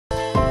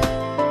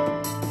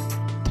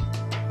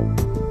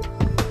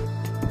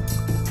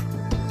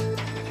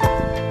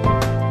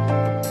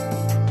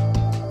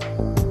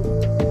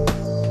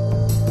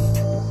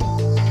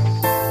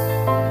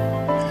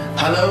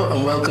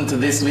welcome to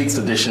this week's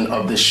edition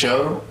of the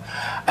show.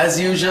 As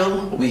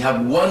usual, we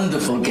have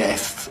wonderful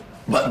guests,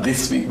 but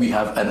this week we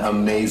have an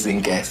amazing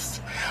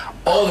guest.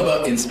 All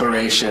about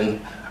inspiration.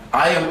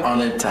 I am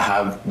honored to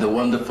have the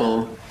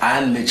wonderful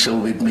Anne Mitchell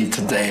with me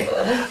today.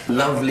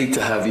 Lovely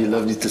to have you,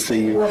 lovely to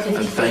see you. Lovely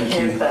and to thank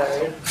you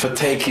for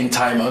taking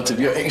time out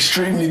of your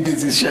extremely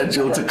busy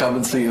schedule to come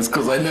and see us,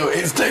 because I know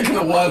it's taken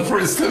a while for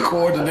us to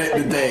coordinate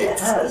the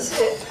dates.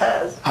 It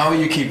has. How are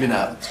you keeping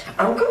up?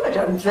 I'm good,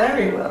 I'm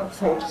very well,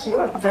 thank you.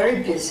 I'm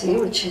very busy,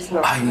 which is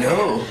not... I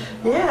know.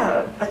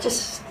 Yeah,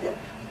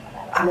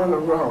 I'm on a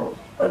roll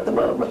at the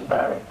moment,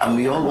 Barry. And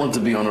we all want to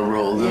be on a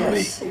roll, don't we?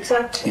 Yes,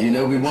 exactly. You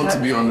know, we want to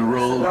be on the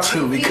roll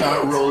till we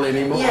can't roll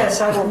anymore.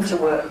 Yes, I want to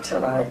work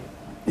till I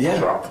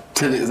drop.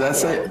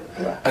 That's it.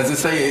 Yeah. As I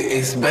say,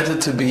 it's better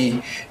to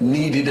be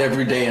needed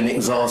every day and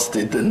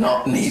exhausted than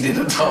not needed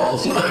at all.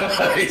 You know?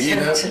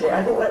 Actually,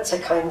 I think that's a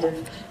kind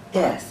of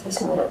death,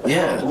 isn't it?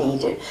 Yeah. Not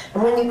needed.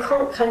 And when you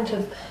can't kind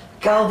of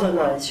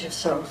galvanise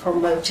yourself or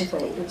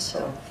motivate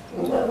yourself,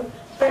 you know,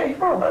 very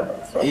hard, I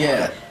think.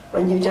 Yeah.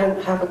 When you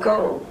don't have a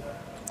goal.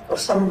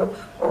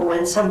 Or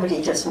when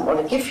somebody doesn't want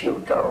to give you a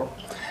goal.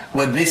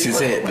 Well, this is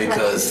it,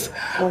 because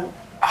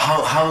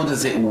how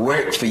does it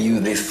work for you,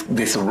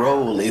 this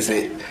role? Is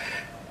it,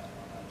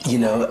 you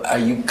know, are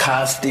you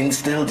casting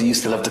still? Do you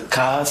still have to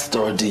cast,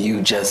 or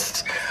do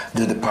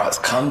the parts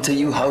come to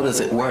you? How does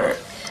it work?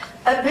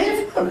 A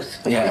bit of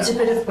both. Yeah. It's a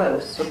bit of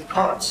both. The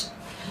parts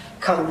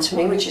come to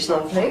me, which is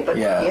lovely, but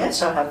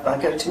yes,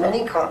 I go to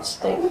many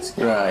castings.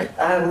 Right.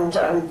 And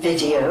I'm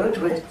videoed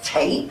with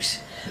tapes.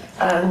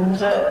 And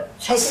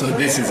so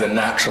this is a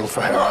natural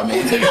for her. I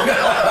mean,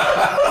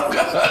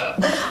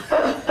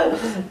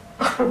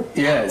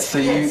 yeah. So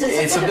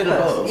it's a bit of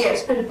both.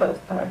 Yes, a bit of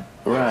both, Barry.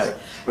 Right.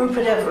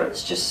 Rupert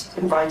Everett's just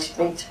invited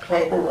me to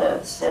play the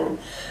nurse in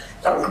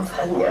Uncle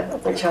Vanya,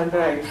 which I'm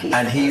very pleased.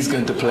 And he's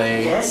going to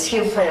play. Yes,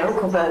 he'll play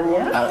Uncle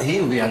Vanya.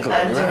 He'll be Uncle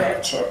Vanya. And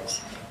direct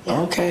it.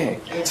 Yeah. Okay.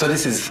 Yeah. So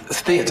this is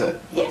theatre.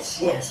 Yes,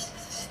 this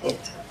is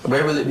theatre.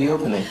 Where will it be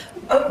opening?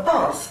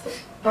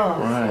 Bath.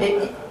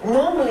 Right.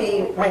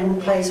 Normally,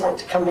 when plays want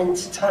to come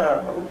into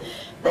town,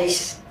 they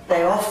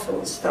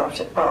often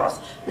start at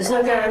Bath. There's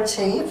no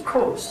guarantee, of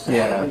course,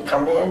 that you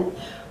come in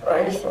or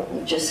anything.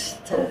 You just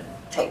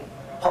take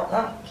pot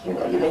luck. You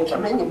know, you may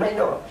come in, you may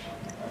not.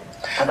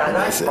 And I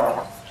like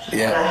Bath.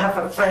 Yeah. And I have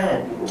a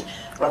friend,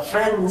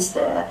 friends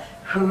there,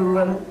 who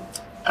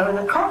own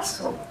a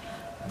castle.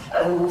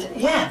 And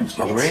it's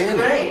really?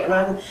 great.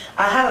 And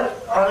I have,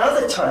 on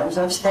other times,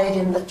 I've stayed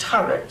in the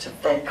turret of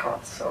their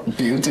castle.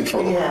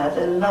 Beautiful. Yeah,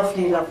 they're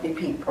lovely, lovely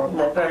people, and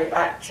they're very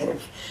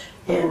active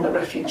in the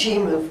refugee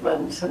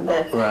movement, and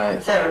they're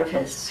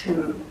therapists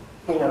who,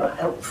 you know, are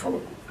helpful.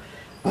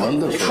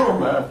 Wonderful. The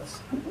trauma,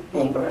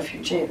 being a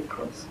refugee, of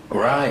course.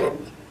 Right.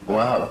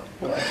 Wow.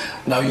 Yeah.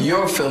 Now,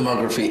 your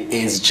filmography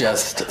is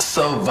just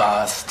so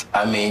vast.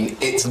 I mean,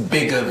 it's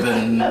bigger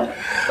than...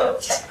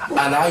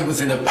 And I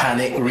was in a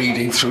panic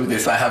reading through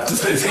this, I have to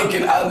say,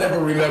 thinking I'll never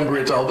remember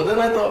it all. But then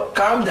I thought,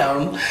 calm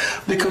down,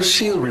 because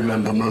she'll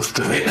remember most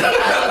of it.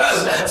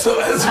 So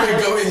as we're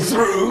going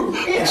through,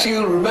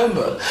 she'll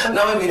remember.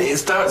 Now, I mean, it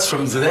starts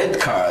from Z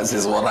Cars,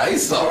 is what I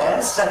saw.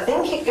 Yes, I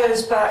think it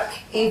goes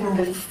back even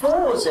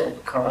before Z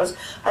Cars.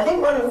 I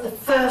think one of the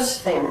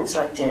first things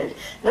I did,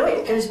 no,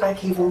 it goes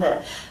back even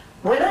there.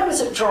 When I was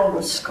at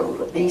drama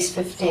school at the East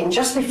 15,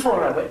 just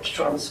before I went to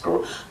drama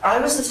school, I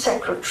was the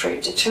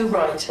secretary to two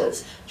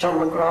writers, John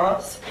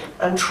McGrath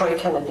and Troy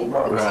Kennedy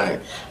Martin.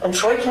 Right. And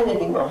Troy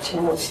Kennedy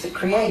Martin was the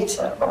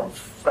creator of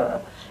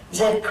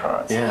Z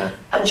Cars. Yeah.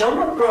 And John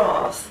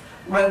McGrath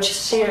wrote a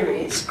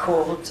series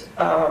called,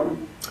 oh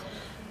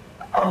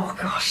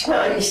gosh,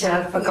 no, you see,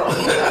 I've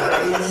forgotten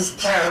that. This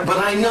is terrible.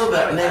 But I know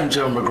that name,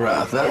 John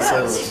McGrath.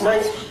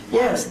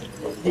 Yes,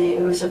 he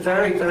was a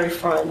very, very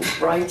fine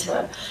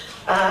writer.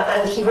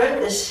 And he wrote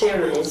this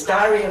series,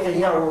 Diary of a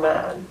Young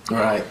Man.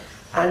 Right.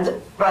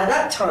 And by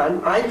that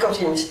time, I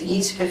got into the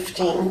East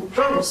 15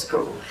 drama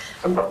school.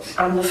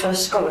 I'm the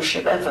first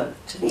scholarship ever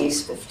to the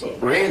East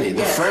 15. Really?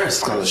 The first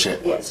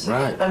scholarship? Yes.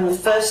 Right. I'm the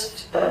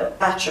first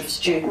batch of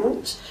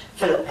students,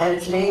 Philip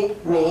Headley,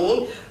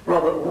 me,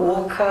 Robert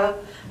Walker,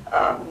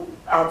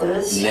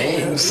 others.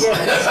 Names.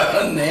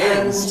 Yes.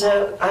 Names.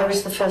 And I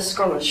was the first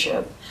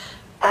scholarship.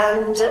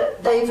 And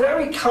they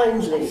very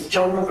kindly,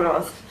 John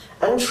McGrath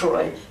and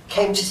Troy,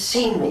 came to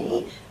see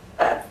me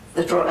at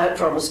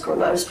drama school,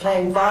 and I was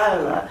playing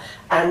viola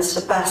and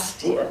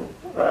Sebastian,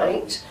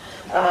 right?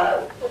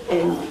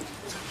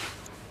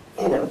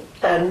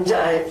 And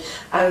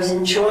I was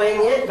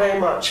enjoying it very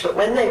much, but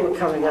when they were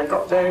coming, I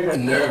got very, very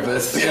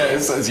nervous.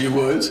 Yes, as you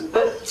would.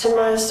 But to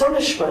my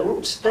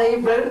astonishment, they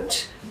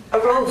wrote a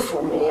role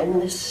for me in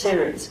this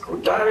series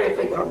called Diary of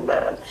a Young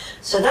Man.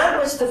 So that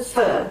was the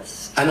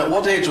first. And at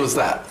what age was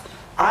that?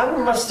 I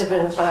must have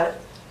been about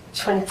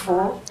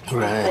 24,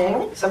 I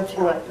think,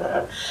 something like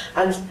that.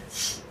 And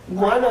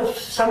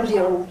somebody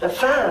a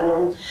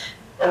fan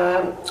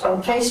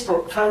on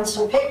Facebook found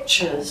some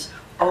pictures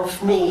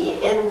of me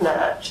in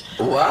that.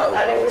 Wow.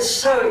 And it was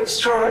so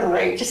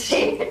extraordinary to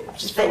see it,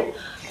 to think,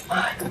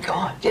 my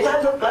God, did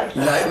I look like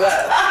that? Like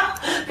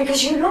that?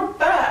 Because you look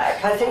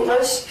back, I think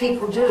most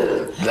people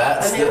do.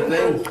 That's the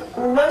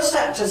thing. Most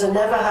actors are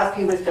never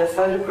happy with their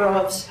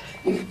photographs.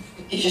 You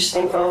just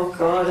think, oh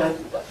God,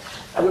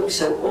 I look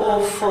so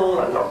awful,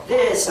 I'm not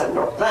this, I'm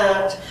not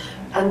that.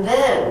 And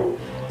then,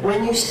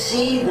 when you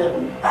see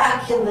them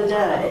back in the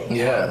day,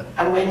 Yeah.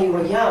 and when you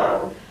were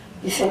young,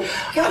 you think,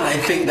 God. And I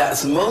think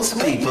that's most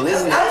people,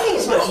 isn't it? I think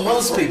it's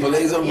most people,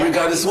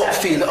 regardless of what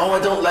exactly. feel. Oh, I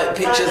don't like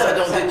pictures, I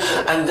don't think.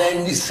 Exactly. And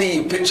then you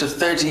see pictures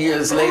 30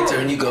 years later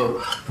and you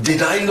go,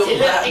 did I look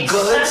that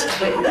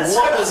Exactly. good? That's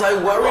What right. was I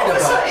worried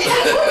about?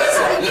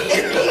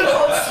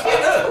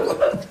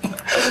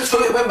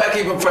 So it went back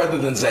even further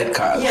than Z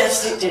Cars.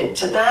 Yes, it did,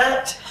 to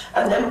that.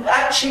 And then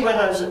actually when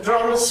I was at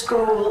drama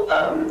school,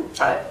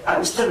 I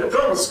was still at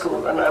drama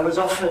school and I was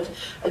offered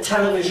a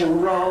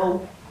television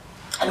role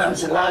and I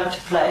was allowed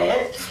to play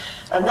it.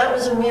 And that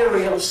was a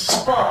Muriel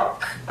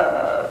Spark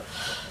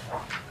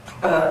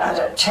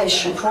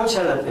adaptation for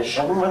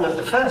television, one of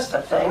the first,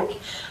 I think,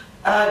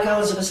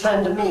 Girls of a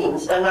Slender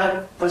Means. And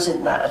I was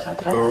in that, I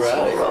played a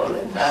small role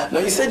in that. Now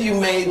you said you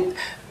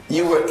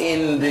were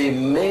in the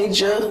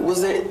major,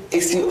 was it,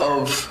 issue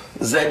of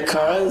Z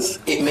Cars?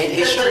 It made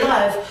history?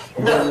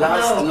 The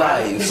last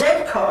live. Z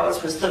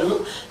Cars was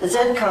the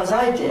Z Cars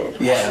I did,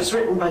 which was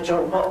written by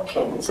John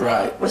Hopkins.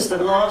 Right. Was the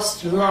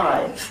last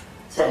live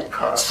Z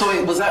Cars. So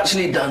it was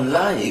actually done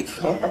live?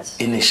 Yes.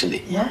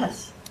 Initially?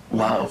 Yes.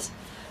 Wow. Yes.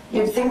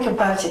 You think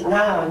about it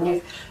now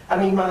and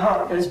my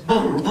heart goes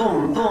boom,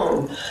 boom,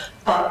 boom.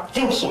 But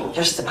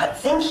just about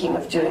thinking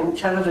of doing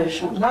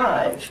television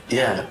live.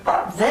 Yeah.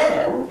 But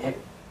then,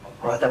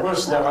 there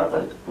was no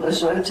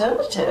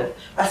alternative.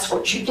 That's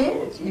what you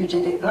did. You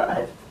did it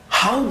live.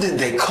 How did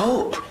they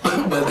cope?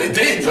 Well, they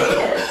did.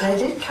 They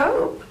did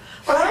cope.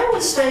 Well, I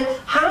always say,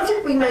 how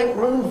did we make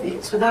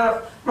movies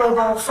without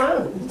mobile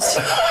phones?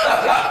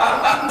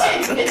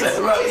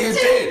 Well, you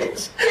did.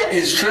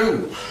 It's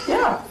true.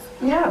 Yeah,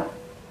 yeah.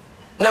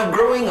 Now,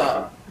 growing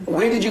up,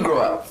 where did you grow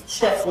up?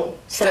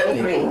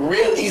 Stepney Green.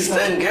 Real East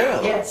End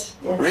girl? Yes,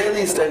 yes. Real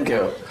East End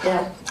girl?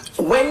 Yeah.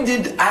 When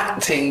did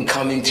acting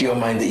come into your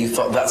mind that you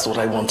thought, that's what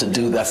I want to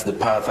do, that's the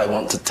path I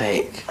want to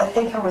take? I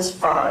think I was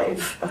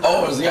 5.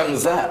 Oh, as young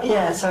as that?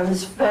 Yes, I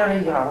was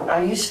very young.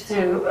 I used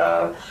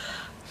to,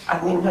 I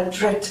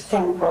dread to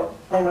think what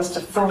they must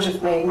have thought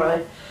of me,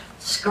 my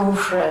school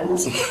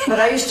friends. But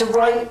I used to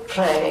write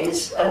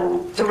plays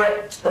and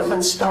direct them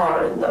and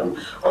star in them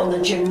on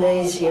the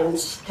gymnasium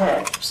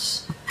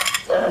steps.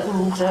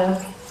 And,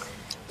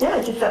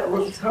 I did that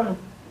all the time.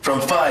 From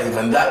 5,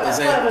 and that was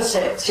it? 5 or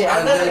 6, yeah.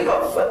 And then it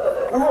got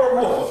more and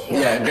more.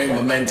 Yeah, great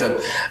momentum.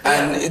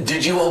 And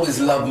did you always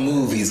love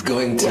movies,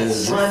 going to...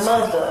 Yes, my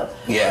mother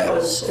Yeah.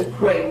 was a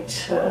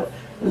great,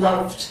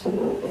 loved the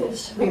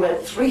movies. We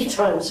went 3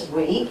 times a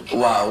week.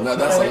 Wow, no,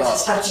 that's a I went lot. to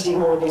Saturday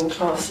morning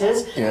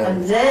classes, Yeah.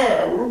 and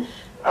then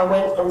I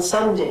went on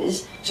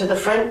Sundays to the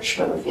French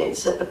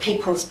movies at the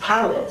People's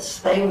Palace.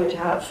 They would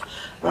have,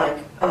 like,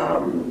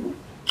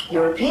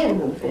 European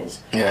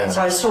movies. Yeah.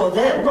 So I saw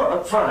them, not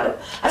at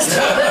 5. I saw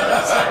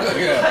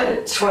them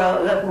at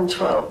 12, 11,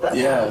 12, that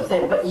kind of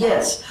thing. But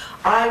yes,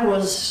 I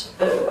was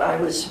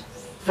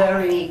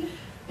very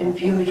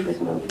imbued with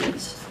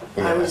movies.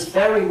 Yeah. I was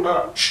very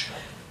much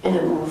in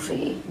a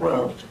movie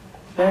world,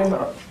 very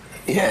much.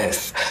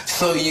 Yes.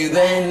 So you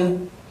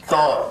then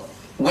thought,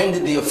 when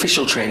did the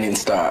official training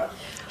start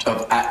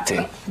of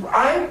acting?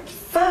 I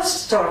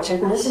first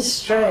started, and this is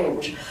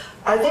strange,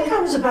 I think I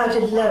was about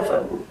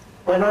 11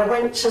 when I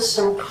went to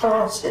some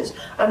classes.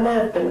 I may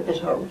have been a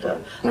bit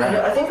older. Right.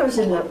 I think I was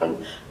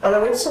 11, and I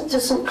went to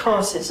some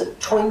classes at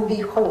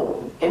Toynbee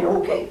Hall in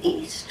Aldgate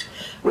East,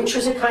 which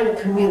was a kind of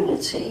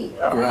community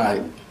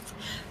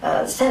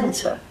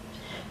centre.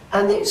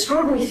 And the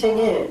extraordinary thing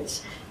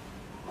is,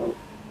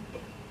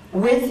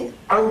 with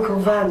Uncle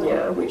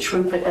Vanya, which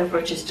Rupert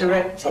Everett is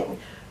directing,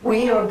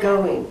 we are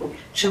going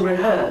to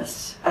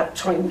rehearse at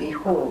Toynbee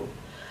Hall.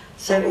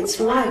 So it's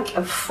like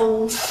a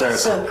full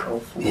circle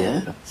for me.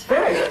 Yeah. It's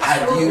very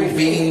Have you extraordinary.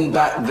 been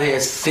back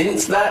there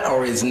since that,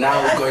 or is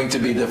now going to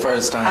be the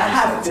first time? I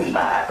have been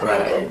back.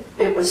 Right.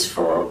 It was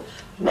for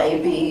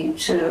maybe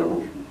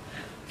to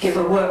give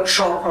a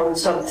workshop on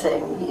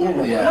something,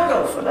 Yeah. not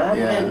often. I've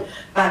been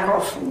back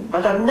often,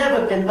 but I've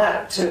never been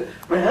back to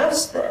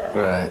rehearse there.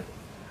 Right.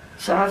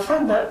 So I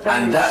found that very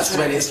And that's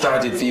when strange. it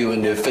started for you,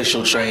 and the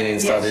official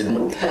training started.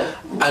 Yes.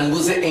 And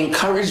was it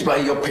encouraged by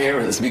your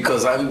parents?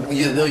 Because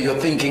you're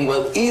thinking,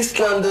 well, East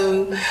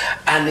London,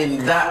 and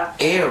in that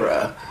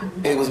era,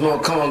 it was more,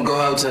 come on, go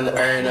out and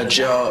earn a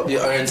job, you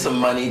earn some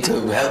money to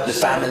help the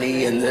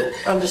family and the...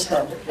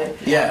 Understandably.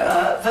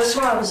 Yeah. First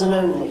of all, I was an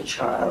only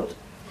child.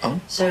 Oh,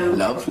 So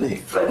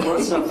lovely. It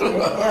was lovely.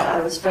 Yeah,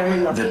 I was very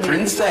lucky. The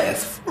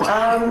princess.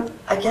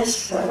 I guess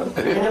so,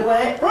 in a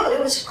way. Well, it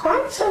was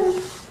quite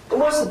it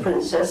was the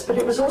princess, but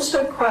it was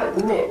also quite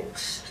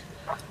mixed.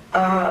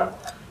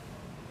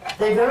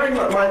 They very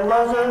much, my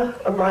mother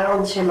and my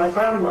auntie and my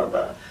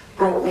grandmother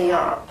brought me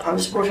up. I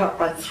was brought up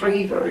by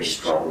 3 very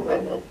strong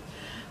women.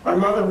 My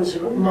mother was a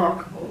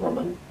remarkable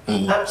woman,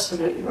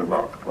 absolutely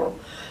remarkable.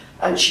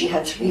 and she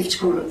had to leave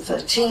school at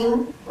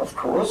 13, of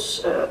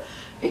course,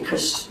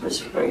 because it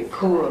was a very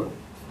poor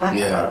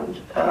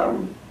background,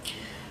 and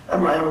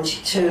my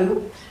auntie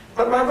too.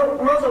 But my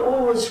mother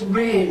always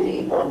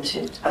really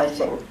wanted, I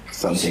think,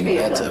 something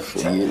better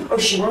for you. Oh,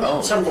 she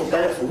wanted something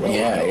better for me.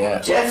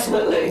 Yeah.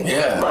 Definitely.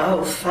 Yeah. My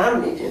whole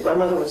family did. My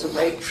mother was a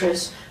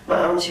waitress, my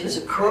auntie was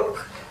a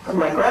cook, and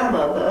my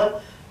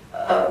grandmother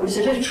was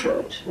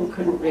illiterate and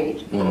couldn't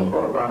read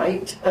or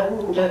write,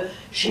 and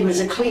she was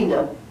a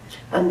cleaner.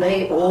 And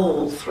they,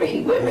 all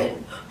three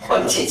women,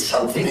 wanted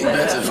something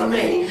better for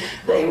me.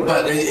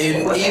 But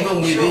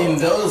even within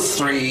those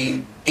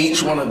three,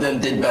 each one of them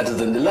did better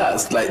than the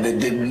last. Like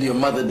your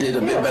mother did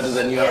a bit better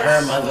than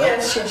her mother.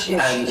 Yes, she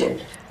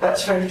did.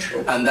 That's very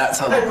true. And that's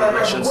how the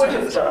progression would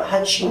have done,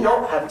 had she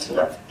not had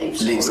to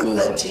leave school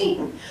at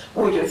 13,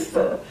 would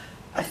have,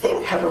 I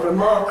think, had a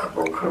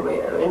remarkable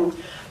career in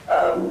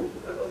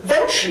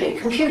eventually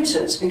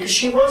computers, because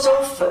she was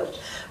offered.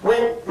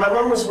 When my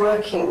mum was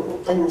working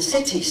in the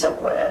city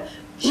somewhere,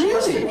 she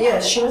must have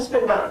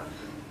been about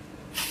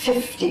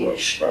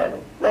 50-ish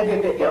then, maybe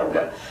a bit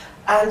younger.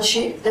 And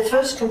the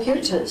first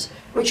computers,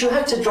 which you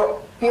had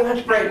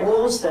to break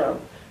walls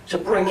down to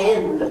bring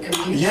in the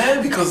computers.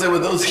 Yeah, because there were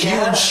those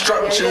huge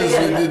structures.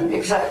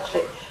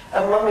 Exactly.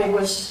 And Mummy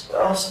was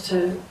asked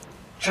to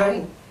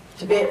train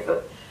to be it,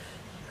 but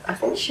I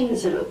think she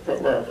was a little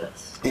bit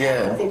nervous.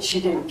 Yeah. I think she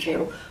didn't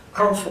feel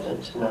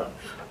confident enough.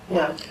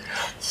 Yeah.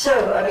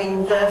 So, I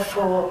mean,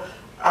 therefore,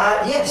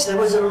 yes, there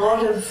was a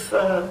lot of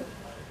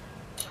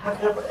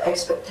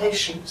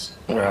expectations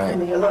for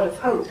me, a lot of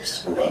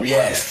hopes for me.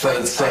 Yes,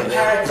 so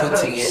they're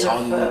putting it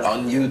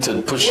on you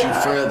to push you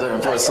further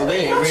and further. So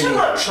they ain't not really... so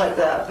much like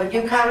that, but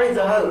you carry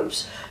the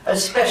hopes,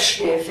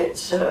 especially if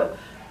it's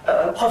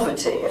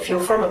poverty. If you're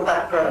from a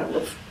background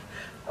of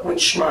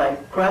which my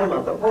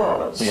grandmother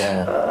was,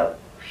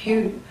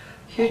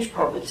 huge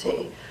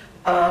poverty,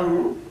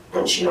 and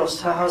she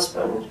lost her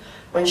husband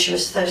when she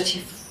was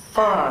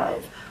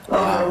 35.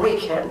 Over a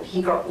weekend, he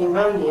got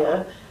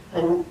pneumonia,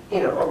 and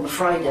on the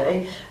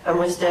Friday, and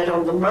was dead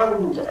on the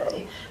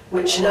Monday,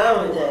 which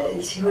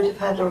nowadays he would have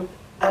had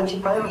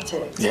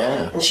antibiotics.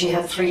 Yeah. And she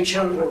had 3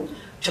 children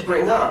to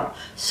bring up.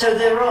 So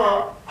there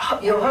are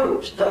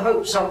the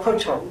hopes are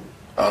put on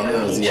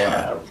any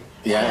child.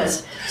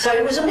 Yes. So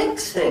it was a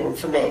mixed thing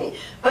for me.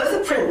 Both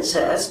a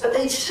princess, but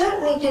they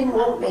certainly didn't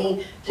want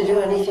me to do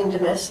anything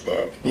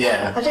domestic.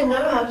 Yeah. I didn't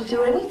know how to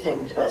do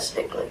anything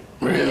domestically.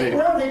 Really?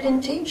 No, they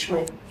didn't teach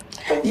me.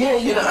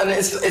 Yeah, and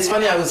it's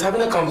funny, I was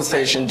having a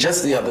conversation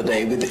just the other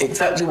day with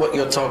exactly what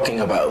you're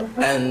talking about,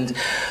 and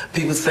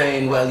people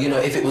saying, well,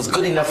 if it was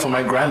good enough for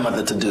my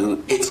grandmother to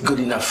do, it's good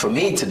enough for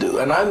me to do.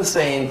 And I'm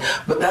saying,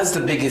 but that's the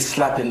biggest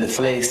slap in the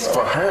face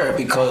for her,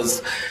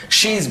 because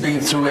she's been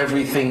through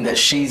everything that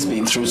she's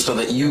been through so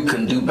that you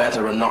can do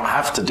better and not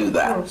have to do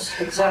that. Yes,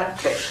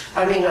 exactly.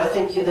 I mean, I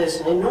think there's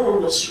an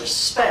enormous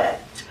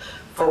respect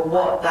for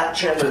what that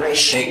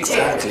generation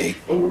did.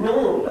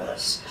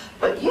 Enormous.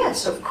 But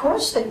yes, of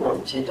course they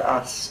wanted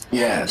us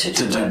to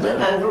do better.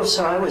 And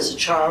also I was a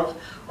child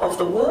of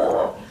the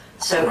war.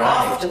 So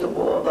after the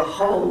war, the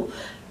whole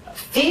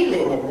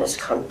feeling in this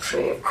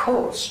country, of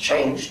course,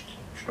 changed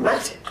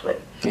dramatically.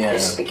 Yeah.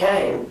 This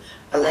became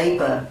a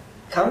Labour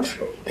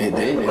country. It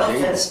did. The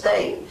welfare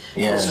state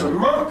was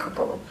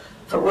remarkable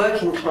for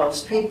working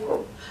class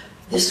people.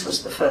 This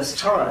was the first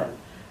time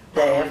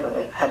they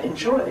ever had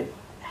enjoyed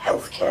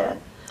healthcare.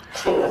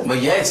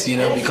 But yes,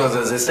 because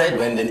as I said,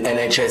 when the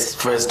NHS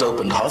first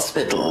opened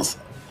hospitals,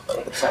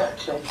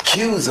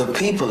 queues of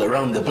people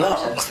around the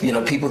blocks,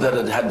 people that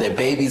had had their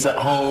babies at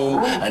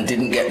home and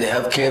didn't get the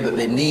health care that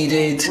they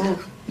needed,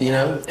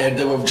 and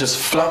they were just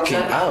flocking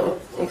out.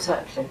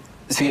 Exactly.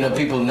 So,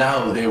 people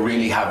now, they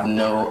really have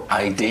no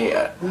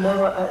idea.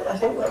 No, I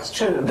think that's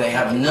true. They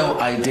have no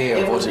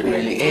idea of what it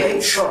really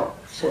is. Shock.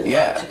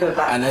 To go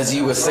back. And as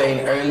you were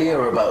saying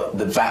earlier about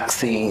the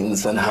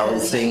vaccines and how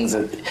things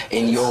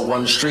in your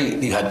one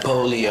street, you had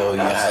polio, you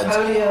had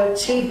polio,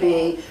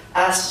 TB,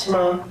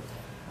 asthma,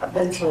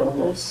 mental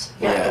illness.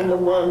 In the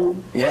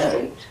one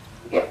street.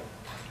 Yeah.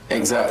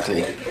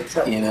 Exactly.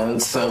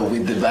 So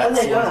with the vaccine. And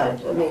they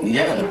died. I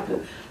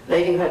mean,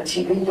 lady who had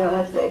TB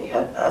died, lady who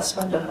had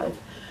asthma died,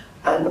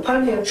 and the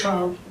polio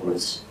child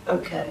was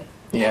okay.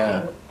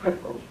 Yeah.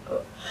 Crippled.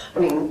 I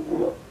mean,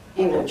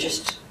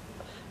 just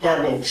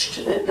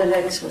damaged. The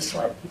legs were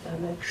slightly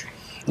damaged.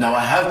 Now I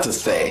have to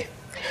say,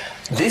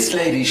 this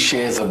lady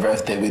shares a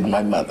birthday with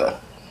my mother.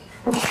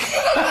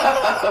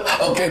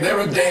 Okay, they're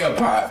a day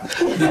apart.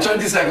 The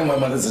 22nd, my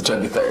mother's the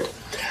 23rd.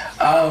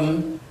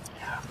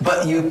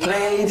 But you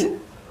played,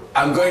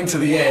 I'm going to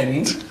the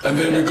end, and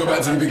then we go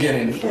back to the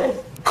beginning.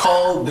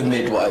 Called The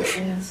Midwife.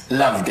 Yes.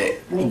 Loved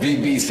it.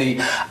 BBC.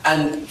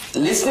 And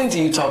listening to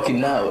you talking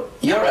now,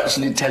 you're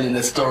actually telling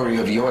the story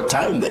of your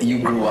time that you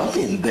grew up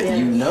in, that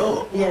you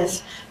know.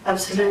 Yes,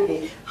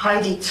 absolutely.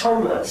 Heidi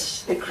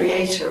Thomas, the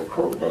creator of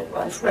Called The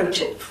Midwife,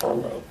 wrote it for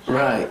me.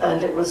 Right.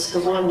 And it was a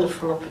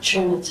wonderful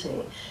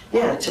opportunity,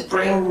 to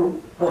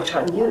bring what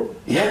I knew.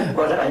 Yeah.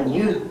 What I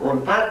knew all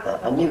about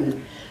that. I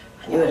knew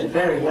at a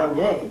very young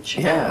age.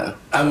 Yeah.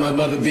 And my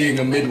mother being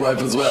a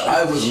midwife as well,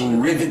 I was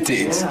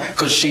riveted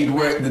because she'd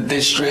worked the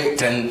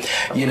district, and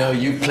you know,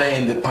 you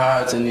playing the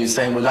part, and you're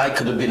saying, well, I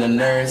could have been a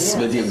nurse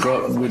with your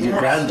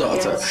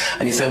granddaughter,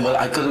 and you're saying, well,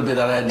 I could have been,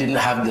 and I didn't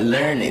have the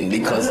learning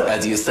because,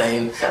 as you're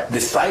saying, the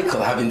cycle,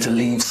 having to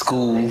leave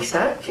school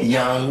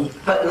young.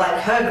 But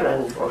like her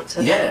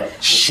granddaughter,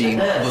 she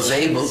was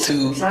able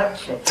to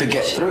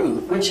get through.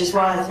 Which is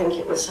why I think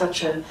it was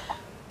such a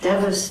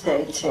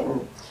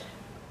devastating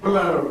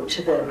blow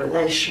to their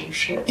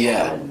relationship.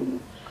 Yeah.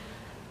 And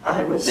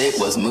it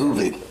was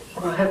moving.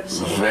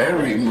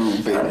 Very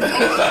moving.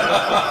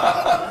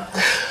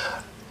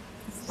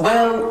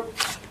 Well,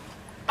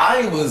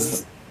 I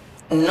was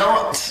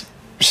not,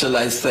 shall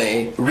I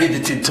say,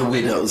 riveted to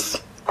widows.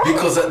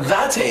 Because at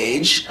that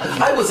age,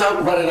 I was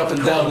out running up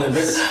and down, and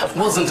it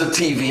wasn't a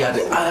TV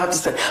addict. I have to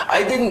say,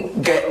 I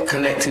didn't get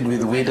connected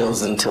with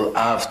widows until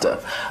after.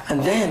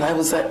 And then I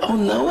was like, oh,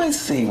 now I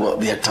see what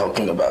they're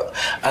talking about.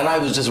 And I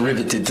was just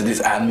riveted to this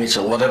Anne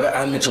Mitchell. Whatever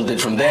Anne Mitchell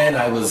did from then,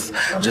 I was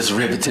just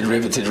riveted,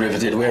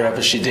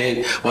 wherever she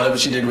did, whatever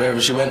she did, wherever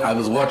she went, I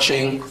was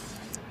watching.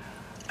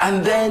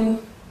 And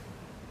then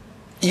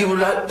you were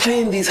like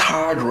playing these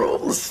hard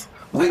roles,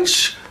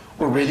 which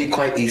were really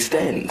quite East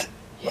End.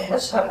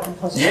 Yes, that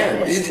one was.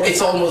 Yeah, it's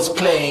almost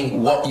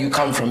playing what you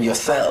come from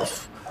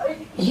yourself.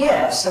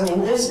 Yes, I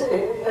mean,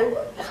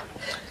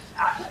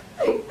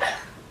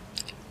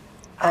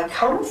 I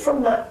come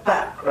from that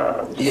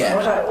background. Yeah.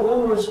 What I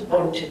always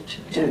wanted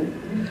to do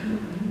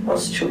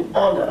was to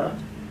honour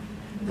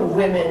the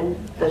women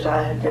that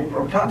I had been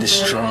brought up with. The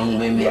strong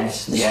women.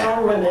 Yes, the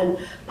strong women,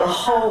 the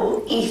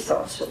whole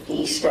ethos of the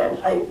East End.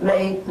 It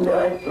made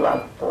my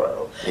blood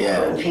boil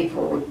when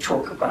people would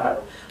talk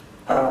about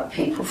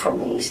people from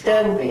the East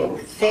End being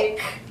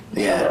thick,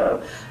 you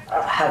know,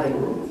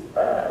 having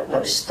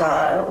no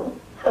style.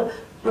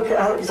 Look at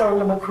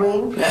Alexander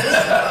McQueen.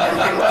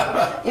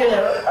 You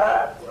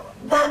know,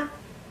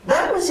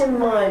 that was in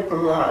my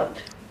blood.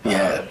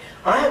 Yeah.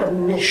 I had a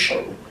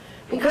mission.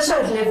 Because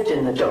I'd lived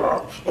in the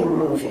dark in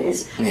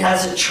movies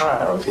as a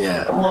child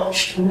and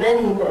watched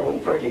many, many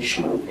British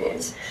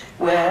movies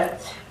where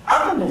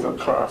upper middle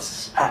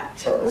class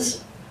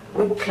actors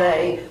would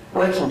play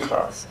working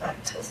class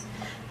actors.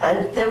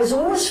 And there was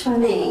always for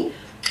me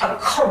a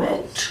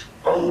comment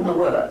on the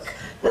work,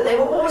 that they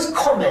were always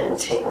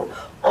commenting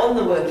on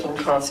the working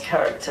class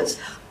characters.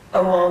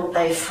 Oh, aren't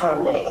they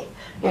funny?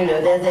 You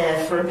know, they're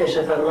there for a bit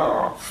of a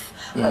laugh.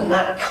 And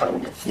that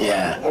kind of thing,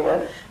 you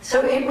know.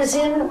 So it was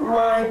in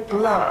my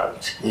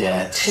blood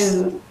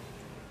to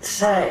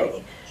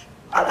say,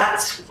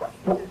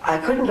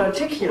 I couldn't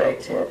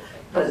articulate it,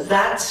 but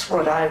that's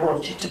what I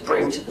wanted to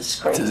bring to the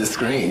screen. To the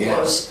screen,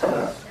 was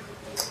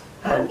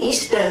an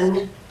East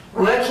End,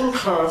 working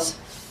class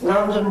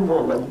London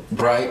woman.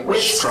 Bright,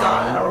 with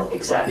strong.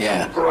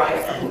 style,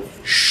 bright and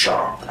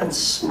sharp and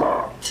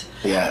smart.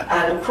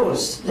 And of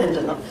course,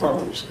 Linda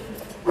Lamont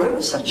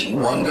wrote such a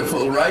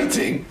wonderful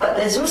writing. But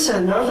there's also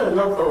another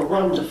level of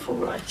wonderful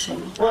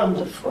writing,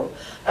 wonderful.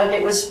 And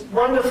it was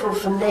wonderful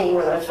for me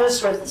when I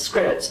first read the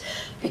script,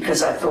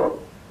 because I thought,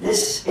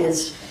 this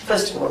is,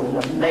 first of all,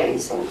 an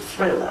amazing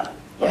thriller,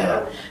 you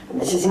know?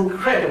 And this is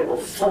incredible,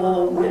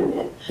 4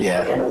 women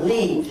are going to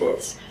lead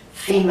this.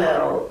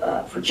 Female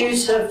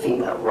producer,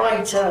 female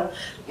writer,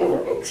 you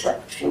know,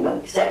 except female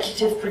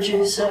executive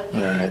producer.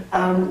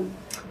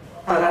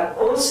 But I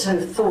also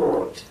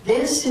thought,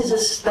 this is a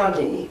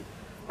study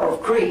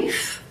of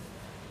grief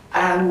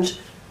and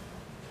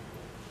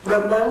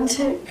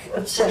romantic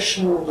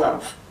obsessional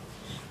love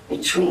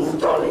between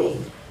Dolly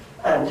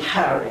and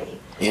Harry.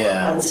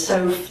 And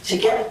so to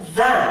get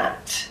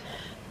that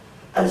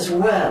as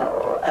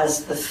well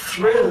as the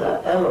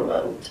thriller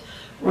element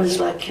was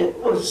like, it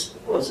was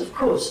of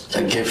course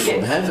a gift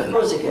from heaven. It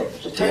was a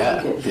gift, a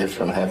total gift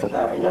from heaven.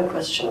 Barrie, no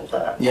question of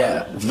that.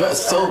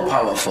 So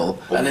powerful.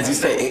 And as you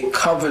say, it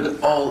covered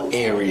all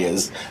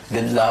areas.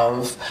 The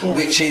love,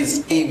 which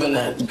is even,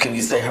 can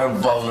you say, her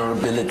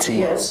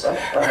vulnerability,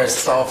 her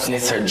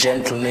softness, her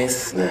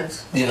gentleness,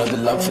 you know, the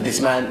love for this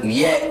man,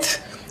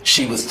 yet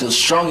she was still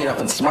strong enough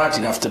and smart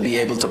enough to be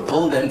able to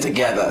pull them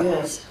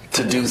together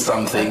to do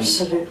something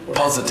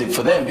positive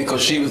for them, because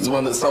she was the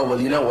one that saw,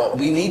 well, you know what,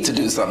 we need to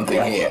do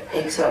something here.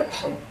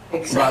 Exactly.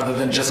 Rather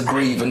than just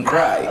grieve and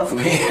cry.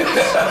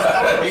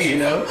 You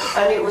know?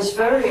 And it was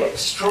very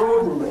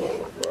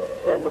extraordinary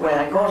the way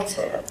I got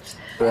it.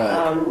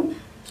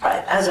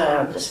 As I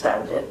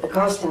understand it, the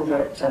casting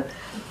director,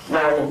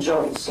 Marilyn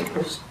Johnson,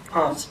 who's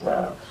passed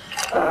now,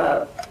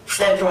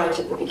 said right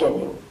at the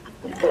beginning,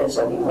 there's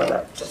only one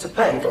actor to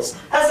play this.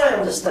 As I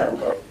understand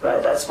it,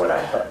 right, that's what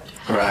I heard.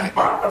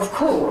 But of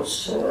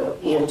course,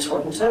 Ian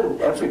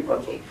Swanton,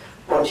 everybody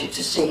wanted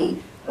to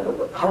see a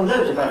whole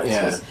load of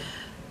actors.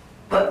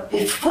 But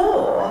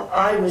before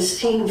I was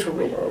seen for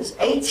Widows,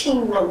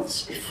 18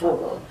 months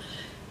before,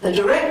 the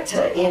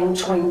director, Ian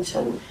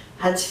Twinton,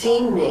 had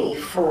seen me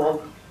for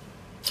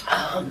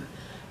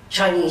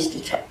Chinese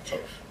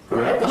Detective. Which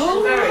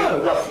is very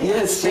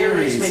lovely.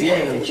 Series,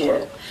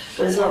 It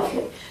was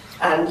lovely.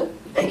 And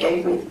they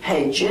gave me the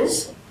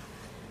pages,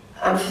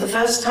 and for the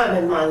first time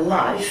in my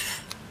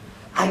life,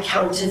 I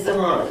counted the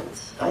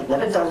lines. I'd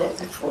never done it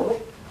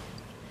before.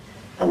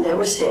 And there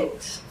were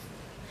 6.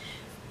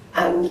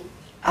 And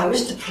I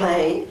was to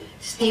play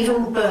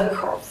Stephen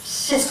Burkoff's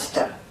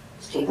sister.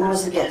 Stephen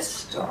was the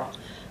guest star.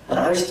 And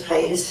I was to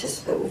play his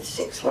sister with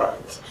 6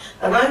 lines.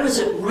 And I was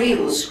at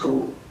real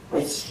school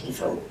with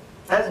Stephen.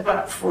 I was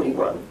about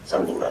 41,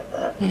 something like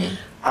that.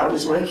 I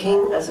was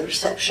working as a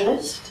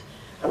receptionist,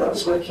 and I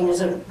was working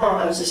as I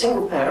was a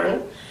single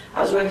parent.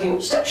 I was working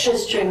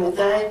receptionist during the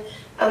day,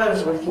 and I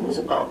was working as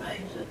a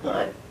barmaid at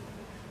night.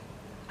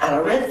 And I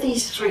read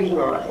these 3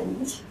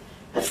 lines,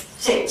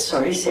 6,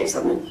 I'm reducing.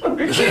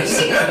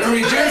 Reducing it'll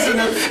be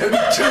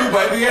 2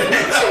 by the end.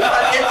 2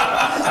 by the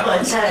end of my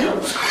tale.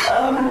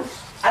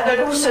 And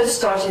I'd also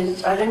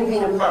started, I'd only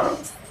been a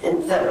month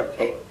in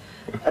therapy,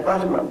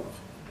 about a month.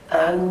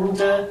 And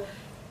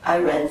I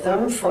read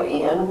them for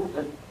Ian,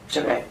 the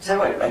director.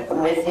 I read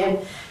them with him,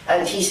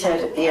 and he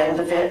said at the end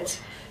of it,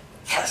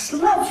 "Yes,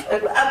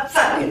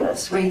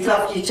 fabulous, we'd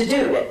love you to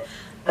do it."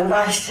 And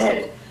I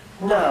said,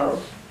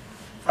 "No,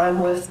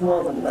 I'm worth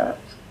more than that."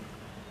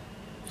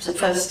 It's the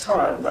first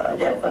time that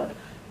I'd ever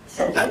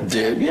said I it.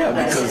 did, yeah, And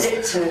because I said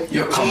it to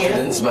your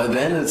confidence Ian. by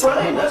then is...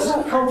 Well, it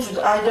wasn't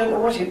confident. I don't know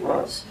what it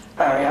was,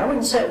 Barry. I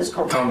wouldn't say it was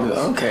confidence.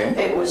 Okay.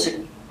 It was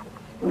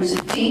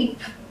a deep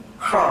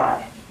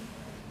cry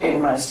in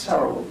my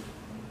soul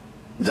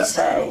to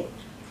say,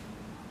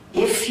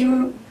 if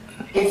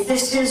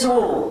this is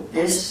all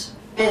this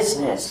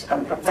business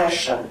and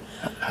profession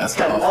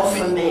can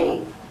offer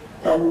me,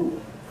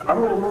 then I'm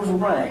going to move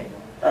away,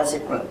 as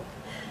it were.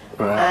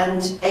 Right.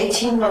 And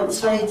 18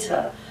 months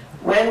later,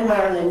 when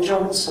Marilyn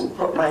Johnson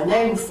put my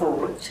name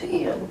forward to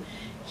Ian,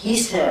 he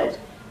said,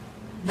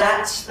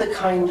 "That's the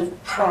kind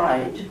of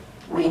pride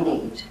we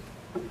need."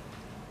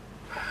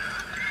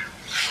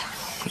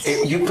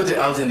 You put it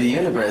out in the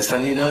universe,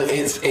 and you know,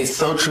 it's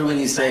so true when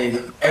you say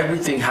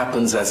everything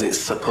happens as it's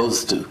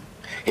supposed to.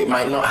 It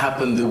might not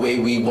happen the way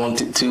we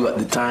want it to at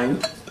the time,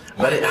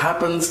 but it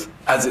happens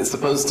as it's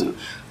supposed to.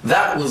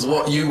 That was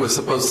what you were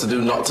supposed to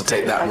do, not to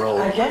take that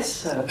role. I guess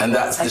so. And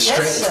that's the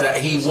strength that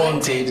he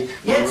wanted,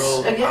 the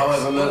role,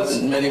 however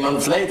many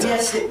months later.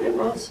 Yes, it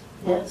was.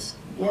 Yes,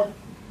 yeah.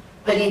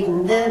 But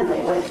even then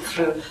they went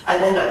through, and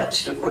then I had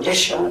to do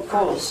audition, of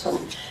course, and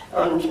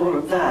all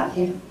of that.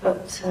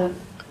 But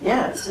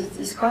yeah,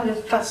 it's quite a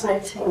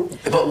fascinating...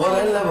 But what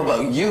I love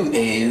about you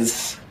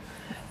is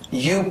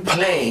you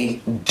play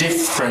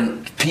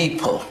different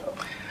people.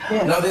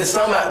 Yes. Now there's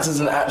some actors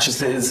and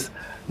actresses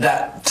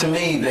that, to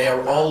me, they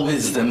are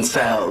always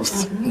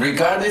themselves,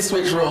 regardless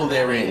which role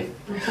they're in.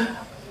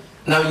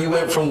 Now you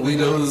went from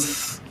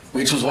Widows,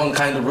 which was one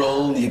kind of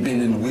role, you've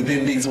been in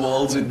Within These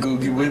Walls with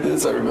Googie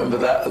Withers, I remember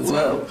that as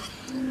well.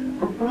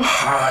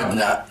 Hard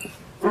nut,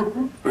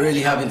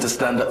 really having to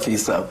stand up for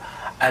yourself.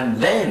 And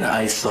then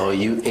I saw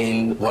you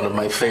in one of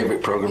my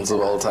favorite programs of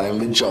all time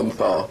with John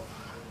Thaw,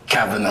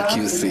 Kavanagh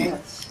QC,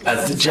 yes.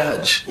 as the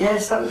judge.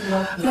 Yes, that was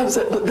lovely. And I was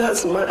like, but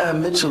that's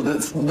Mitchell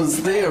that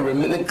was there a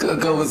minute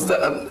ago, was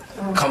that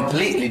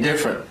completely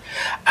different.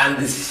 And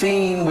the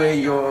scene where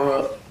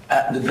you're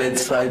at the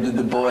bedside with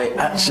the boy,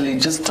 actually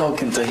just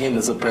talking to him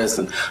as a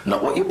person,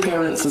 not what your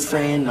parents are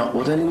saying, not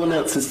what anyone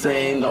else is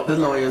saying, not the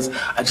lawyers,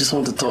 I just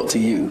want to talk to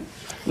you.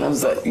 And I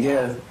was like,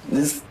 yeah,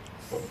 this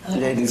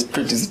lady's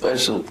pretty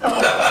special.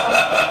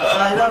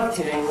 I love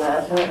doing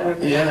that.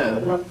 I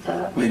love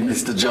that. With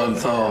Mr. John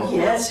Thaw.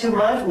 Yes, whom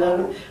I've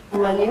known,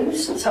 whom I knew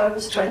since I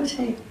was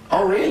 20.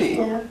 Oh, really?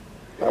 Yeah.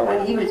 Well,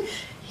 when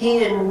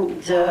he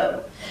and,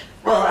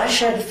 well, I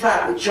shared a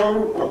flat with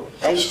John, well,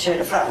 they shared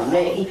a flat with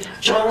me,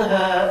 John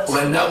Hurt.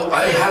 Well, no,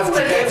 I have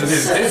to get to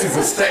this. This is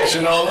a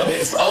section all of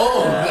its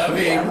own. I mean,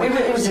 yeah,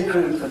 it was a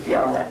group of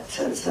young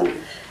actors, and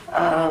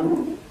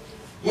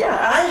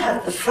yeah, I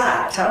had the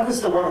flat. I was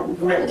the one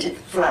who rented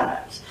the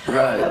flat.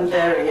 Right. And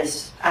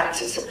various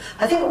actors.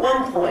 I think at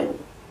one point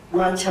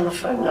my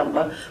telephone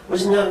number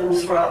was known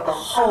throughout the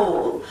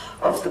whole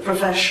of the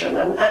profession,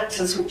 and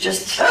actors would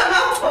just turn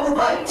up on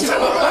my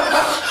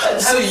door.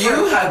 So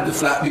you had the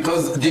flat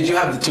because, did you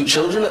have the 2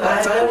 children at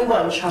that time? I had only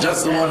one child.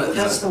 Just the one?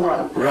 Just the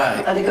one.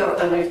 Right.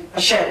 And I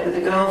shared it with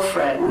a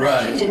girlfriend.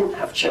 Right. She didn't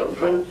have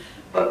children,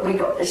 but we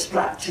got this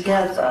flat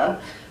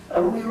together,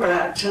 and we were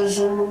actors,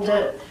 and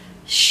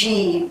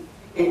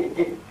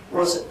it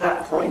was at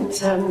that point,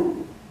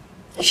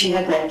 she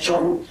had met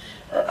John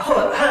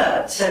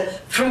Hurt, so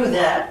through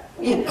that,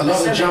 you know... A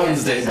lot of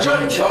Johns did.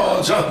 John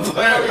Thaw, John Thaw.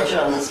 A lot of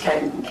Johns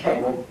came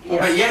in, yeah.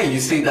 But yeah, you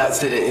see,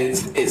 that's it.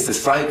 It's the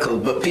cycle,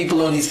 but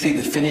people only see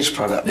the finished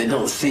product. They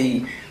don't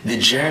see the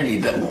journey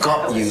that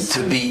got you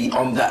to be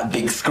on that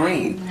big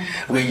screen,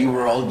 where you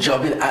were all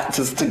jobbing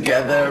actors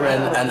together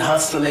and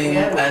hustling,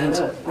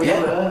 we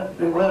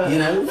were. You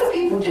know? But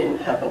people didn't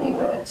have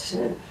anywhere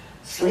to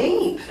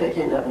sleep, they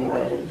didn't have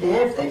anywhere to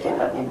live, they didn't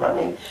have any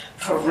money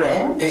for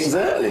rent.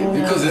 Exactly,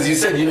 because as you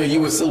said, you know,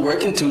 you were still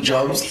working 2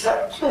 jobs,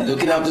 exactly.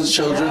 Looking after the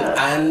children,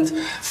 and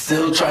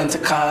still trying to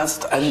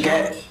cast and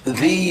get the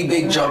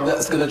big job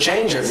that's going to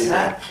change everything.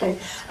 Exactly.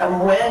 And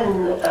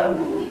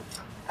when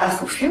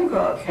Athol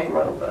Fugard came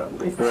over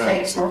with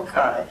Fakes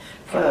Mokai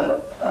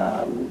for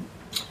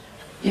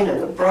you know,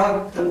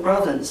 the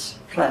brothers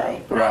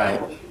play. Right.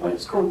 What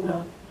it's called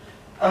now.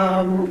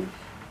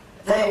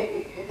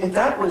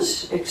 That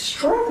was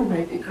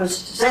extraordinary because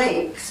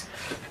Zakes,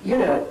 you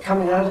know,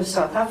 coming out of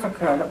South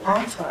Africa and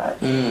apartheid,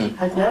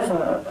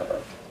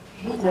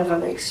 he'd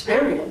never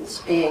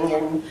experienced being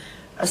in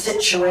a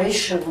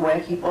situation where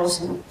he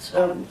wasn't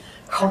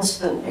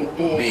constantly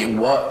being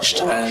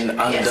watched and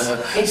under,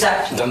 yes,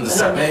 exactly. under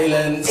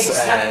surveillance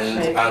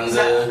and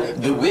under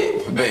the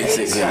whip,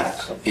 basically.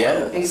 Exactly.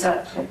 Yeah.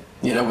 Exactly.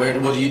 You know,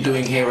 what are you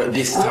doing here at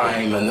this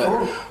time? And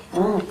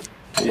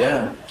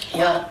yeah.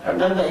 Yeah, I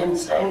remember him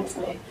saying to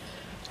me,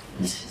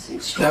 this is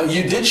extraordinary.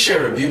 Now, you did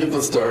share a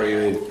beautiful story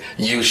with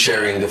you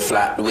sharing the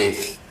flat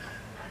with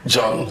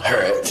John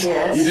Hurt.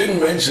 Yes. You didn't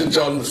mention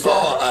John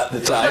Thaw at the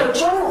time.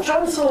 No,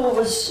 John Thaw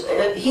was,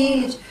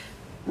 he'd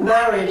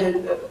married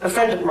a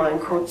friend of mine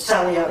called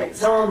Sally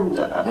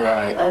Alexander.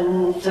 Right.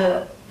 And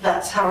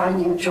that's how I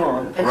knew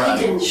John. But right.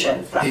 he didn't share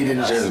the flat. He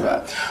didn't share the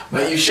flat.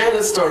 But you shared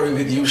a story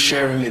with you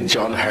sharing with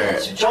John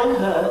Hurt. Yes, John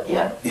Hurt,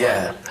 yeah.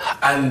 Yeah.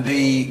 And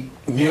the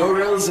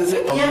murals, is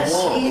it, on the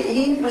wall? Yes,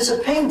 he was a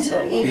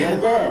painter. Even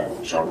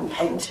then, John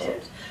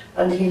painted.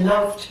 And he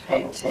loved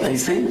painting. You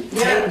see?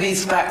 Take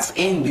these facts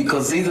in,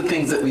 because these are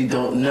things that we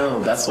don't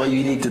know. That's why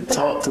you need to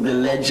talk to the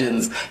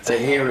legends to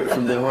hear it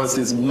from the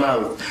horse's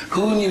mouth.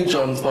 Who knew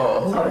John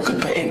Thaw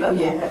could paint? Oh,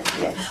 yeah,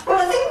 yeah. Well,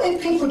 I think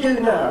that people do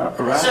now.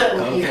 Right,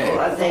 Certain people,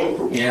 I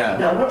think. Yeah.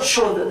 No, I'm not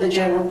sure that the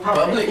general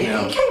public. He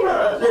came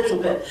out a little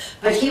bit,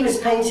 but he was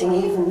painting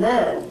even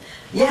then.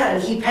 Yeah,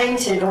 and he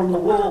painted on the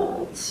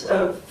walls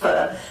of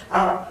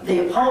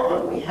the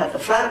apartment we had, the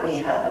flat we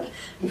had.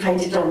 He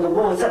painted on the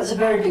walls. That was a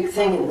very big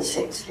thing in the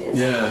 60s.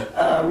 Yeah.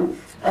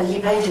 And he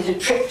painted a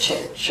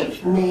triptych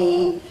of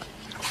me,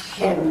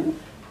 him,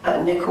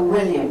 and Nicol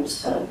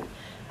Williamson.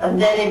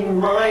 And then in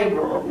my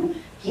room,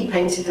 he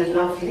painted a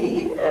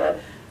lovely,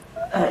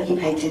 he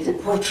painted a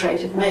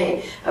portrait of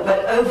me.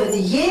 But over the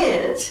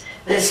years,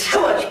 there's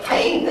so much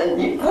paint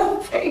and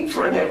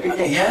wallpaper and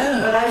everything.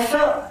 Yeah. But I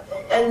felt,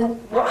 and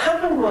what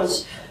happened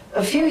was,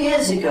 a few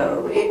years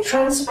ago, it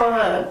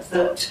transpired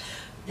that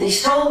the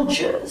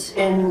soldiers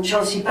in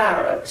Chelsea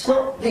Barracks,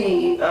 not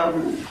the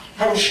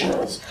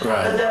pensioners,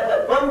 but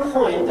at one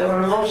point there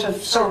were a lot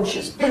of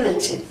soldiers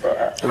billeted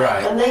there,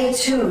 and they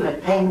too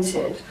had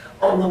painted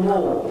on the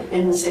wall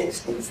in the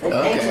 60s. They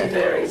painted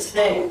various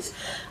things,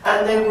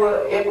 and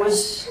it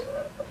was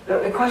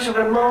quite a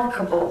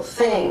remarkable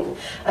thing,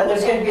 and there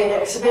was going to be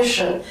an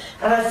exhibition,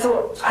 and I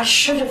thought I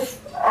should have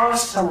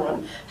asked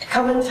someone to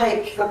come and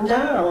take them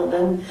down,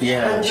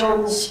 and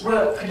John's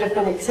work could have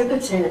been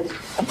exhibited.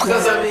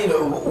 Because I mean,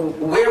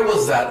 where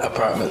was that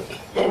apartment?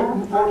 In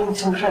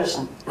Mornington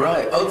Crescent.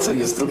 Right. Oh, so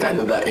you're still kind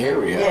of that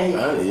area. Yeah.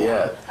 Oh,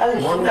 yeah. I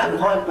lived in that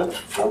apartment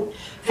for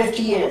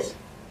 50 years.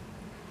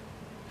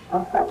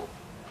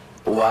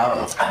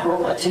 Wow. I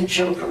brought my 2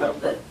 children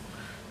up there.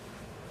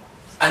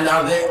 And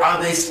are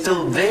they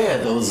still there?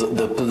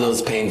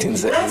 Those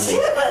paintings that That's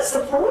it. That's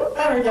the point.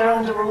 Barrie, they're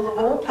under all the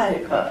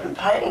wallpaper and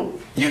paint.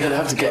 You're gonna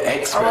have to get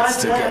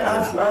experts to get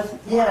them.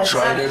 Yeah,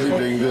 tried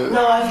everything.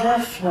 No, I've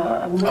left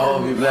now.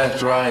 Oh, you've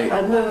left, right?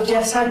 I moved.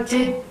 Yes, I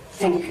did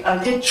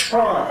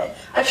try.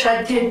 Actually,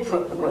 I did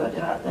put the word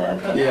out there,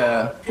 but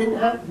it didn't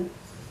happen.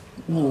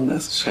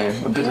 That's a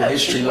shame. A bit of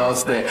history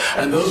lost there.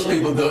 And those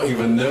people don't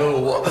even know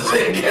what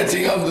they're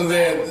getting under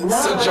there.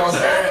 Sir John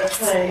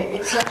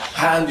Hurt's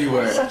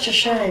handiwork. It's such a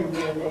shame,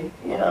 really.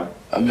 Yeah.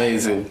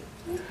 Amazing.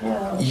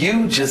 Yeah.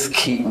 You just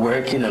keep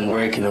working and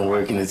working and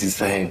working, as you're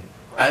saying.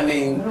 I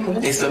mean,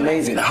 it's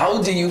amazing.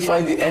 How do you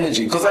find the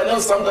energy? Because I know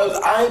sometimes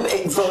I'm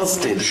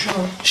exhausted,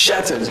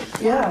 shattered.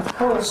 Yeah, of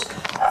course.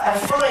 I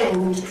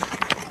find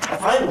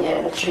the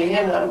energy,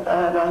 and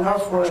I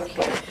love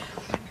working.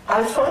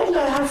 I find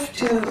I have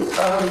to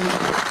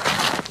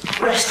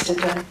rest a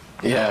day.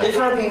 Yeah. If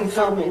I've been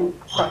filming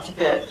quite a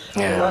bit,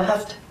 I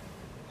have to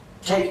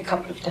take a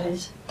couple of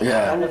days.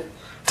 Yeah. Kind of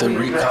to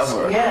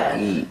recover.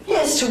 Yeah.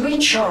 Yes, to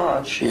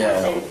recharge.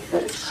 Yeah.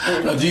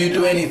 Now, do you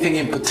do anything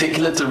in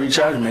particular to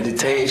recharge?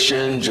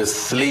 Meditation,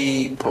 just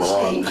sleep, or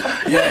sleep?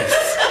 Yes.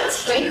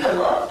 Sleep a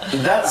lot.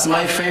 That's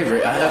my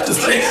favorite. I have to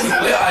say,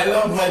 I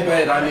love my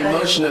bed. I'm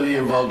emotionally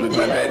involved with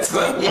my bed,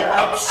 so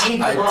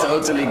I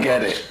totally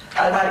get it.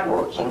 I like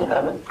walking, and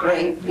I'm a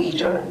great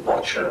reader and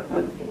watcher of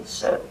movies,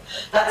 so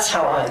that's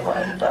how I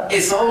wind up.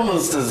 It's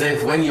almost as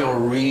if when you're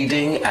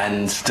reading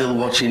and still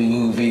watching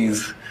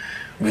movies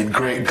with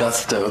great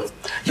gusto,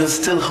 you're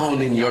still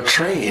honing your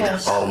trade,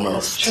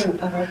 almost. That's true,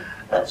 Barrie.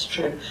 That's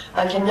true.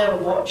 I can never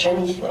watch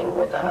anything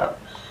without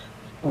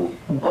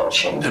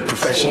watching the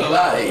professional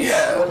eye.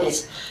 What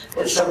is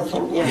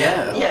something?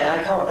 Yeah,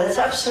 I can't. That's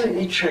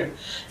absolutely true.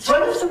 It's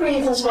one of the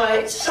reasons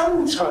why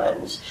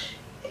sometimes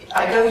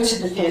I go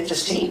to the theatre to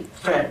see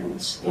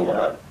friends,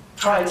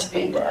 try to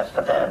be there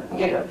for them,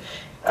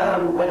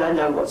 when I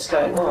know what's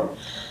going on.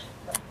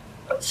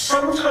 But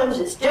sometimes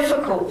it's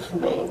difficult for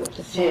me with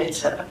the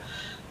theatre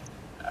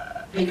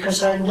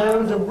because I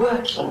know the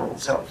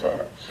workings of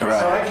it. Right.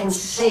 So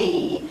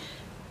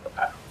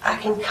I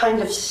can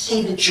kind of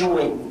see the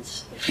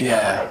joins, if you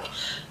like.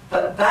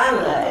 But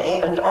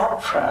ballet and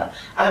opera,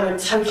 I'm a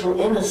total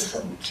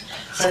innocent.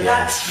 So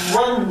that's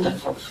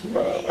wonderful for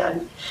me. I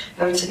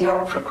go to the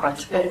opera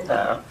quite a bit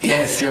now.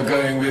 Yes, you're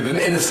going with an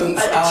innocence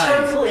A eye.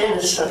 total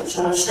innocence,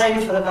 and the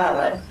same for the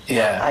ballet.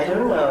 Yeah. I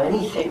don't know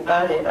anything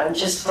about it. I'm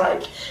just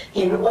like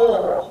in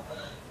awe.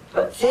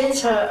 But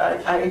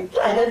theatre, I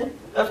know,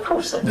 of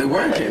course, The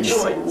workings.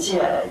 joins,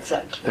 yeah,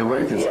 exactly. The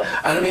workings.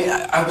 Yeah. And I mean,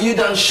 have you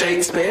done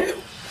Shakespeare?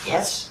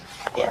 Yes.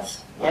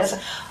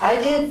 I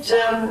did.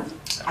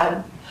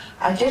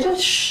 I did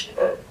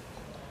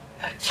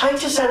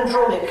Titus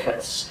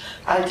Andronicus.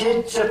 I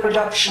did a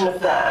production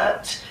of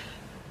that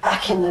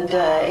back in the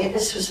day.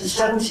 This was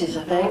the 70s,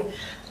 I think,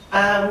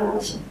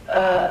 and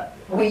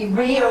we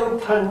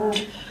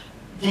reopened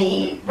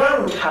the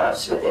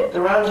Roundhouse with it.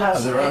 The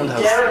Roundhouse The had been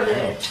Roundhouse,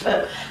 derelict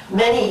for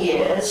many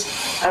years.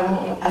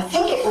 I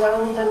think it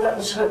ran, then that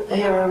was The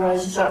Hero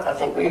Rises Up. I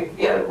think we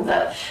reopened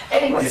that.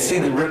 Anyway. You see,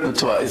 the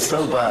repertoire is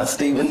so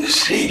vast, even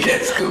she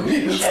gets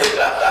confused.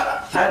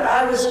 And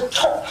I was a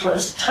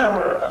topless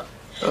Tamara.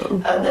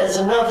 And there's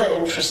another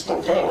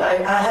interesting thing. I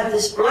had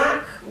this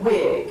black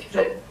wig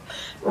that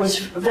was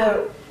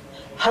very,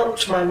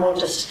 helped my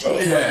modesty.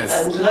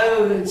 Yes. And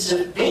loads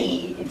of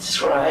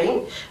beads,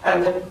 right?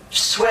 And a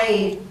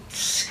suede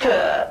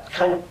skirt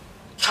kind of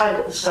tied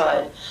at the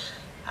side.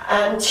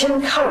 And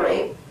Tim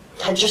Curry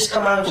had just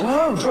come out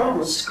of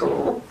drama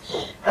school,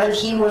 and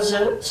he was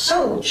a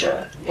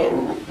soldier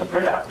in the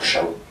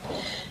production.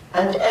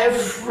 And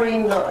every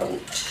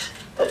night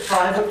at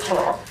 5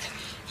 o'clock,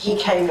 he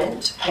came in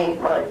to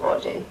paint my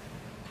body.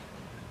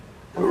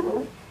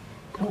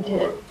 He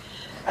did.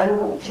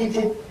 And he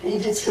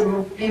did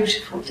some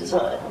beautiful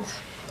designs.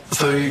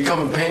 So you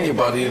come and paint your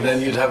body, and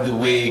then you'd have the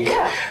wig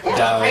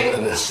down. Paint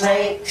And the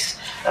snakes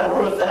and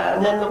all of that.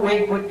 And then the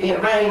wig would be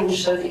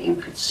arranged so that you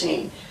could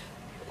see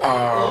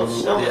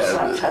almost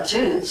like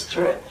tattoos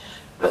through it.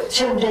 But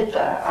Tim did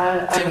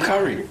that. Tim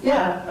Curry.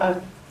 Yeah,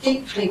 I'm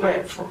deeply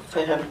grateful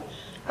for him.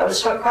 That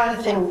was quite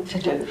a thing to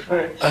do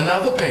for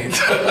Another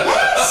painter.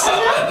 Yes,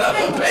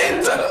 Another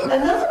painter.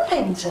 Another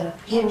painter.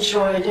 He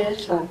enjoyed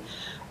it, and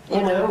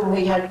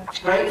we had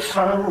great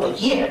fun. Well,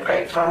 he had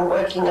great fun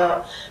working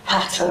out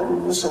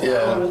patterns and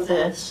all of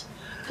this.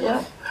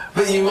 Yeah.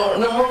 But you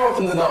more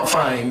often than not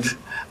find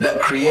that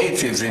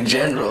creatives in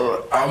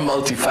general are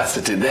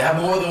multifaceted. They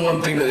have more than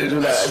one thing that they do,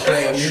 like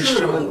play an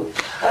instrument.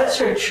 That's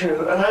very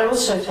true. And I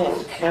also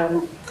think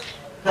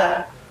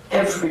that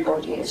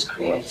everybody is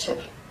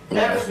creative.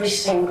 Yeah. Every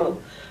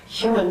single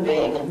human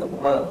being in the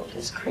world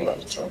is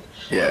creative.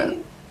 Yeah.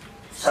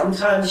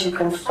 Sometimes you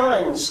can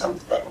find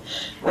something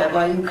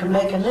whereby you can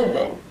make a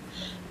living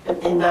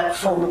in that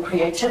form of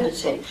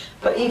creativity.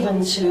 But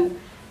even to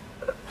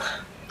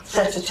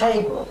set a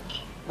table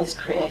is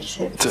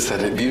creative. To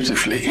set it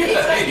beautifully.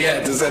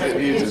 Yeah, to set it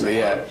beautifully,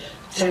 yeah.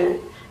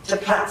 To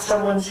plait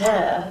someone's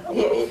hair,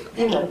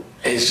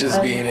 It's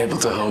just being able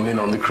to hone in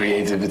on the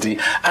creativity,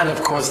 and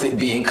of course it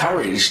be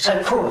encouraged.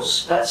 Of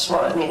course, that's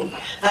what I mean.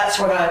 That's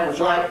what I would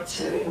like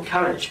to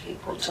encourage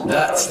people to know.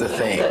 That's the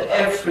thing. That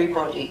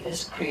everybody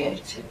is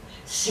creative.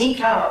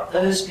 Seek out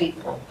those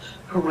people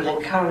who will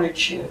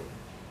encourage you.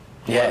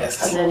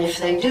 Yes. And then if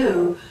they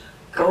do,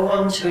 go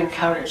on to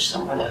encourage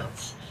someone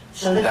else.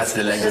 So that's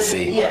the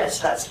legacy. Yes,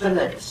 that's the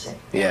legacy.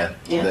 Yeah.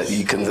 Yes. That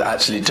you can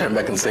actually turn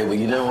back and say, well,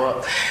 you know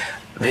what?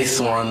 This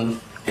one,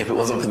 if it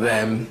wasn't for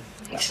them.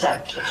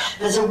 Exactly.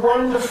 There's a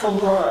wonderful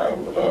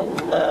line in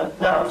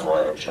Now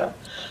Voyager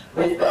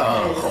with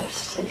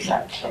Davis,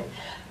 exactly,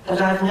 that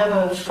I've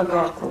never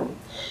forgotten.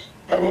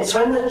 And it's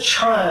when the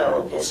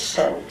child is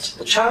sent.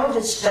 The child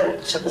is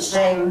sent to the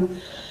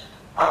same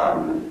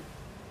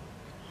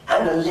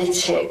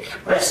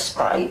analytic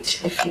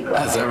respite, if you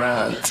like. As her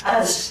aunt.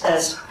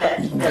 As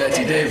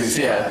Betty Davis,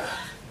 yeah.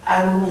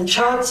 And the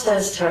child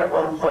says to her at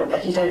one point,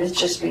 Betty Davis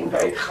just being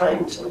very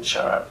kind to the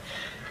child,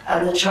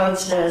 and the child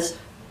says,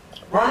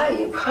 "Why are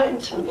you kind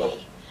to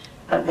me?"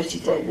 And Betty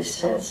Davis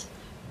says,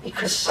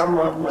 "Because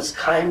someone was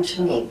kind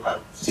to me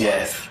once."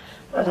 Yes.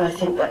 And I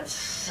think that's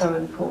so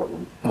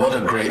important. What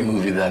a great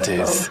movie that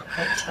is. Oh,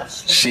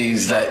 fantastic.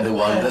 She's like the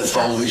one that's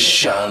always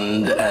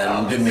shunned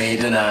and the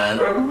maiden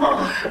aunt.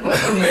 Remarkable.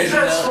 Maiden aunt.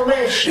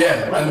 Transformation.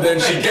 Yeah, and then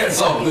she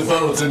gets off the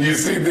boat and you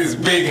see this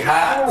big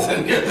hat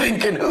and you're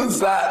thinking, who's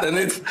that? And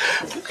it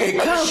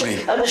can't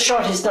be. And the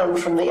shot is done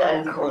from the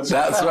ankles.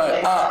 That's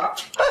right.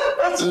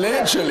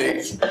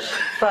 Literally.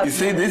 Fabulous. You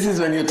see, this is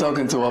when you're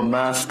talking to a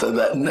master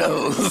that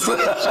knows.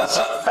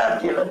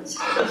 Fabulous.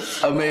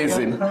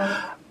 Amazing.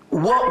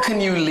 What can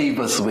you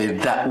leave us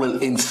with that will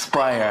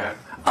inspire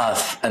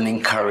us and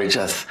encourage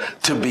us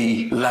to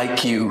be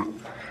like you?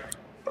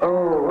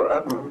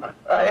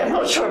 I am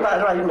not sure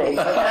about like me.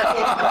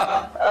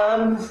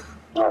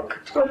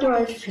 What do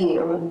I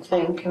feel and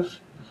think of?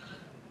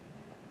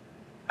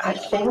 I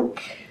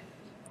think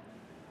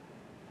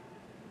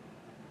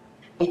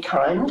be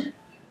kind.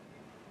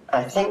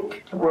 I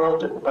think the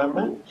world at the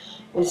moment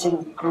is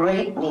in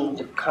great need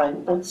of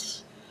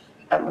kindness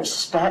and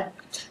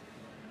respect.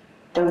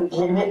 Don't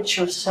limit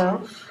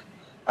yourself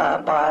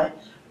by,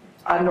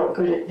 I'm not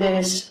good at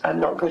this, I'm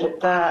not good at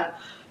that.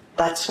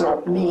 that's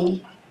not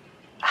me.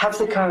 Have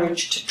the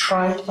courage to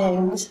try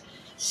things.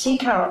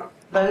 Seek out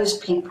those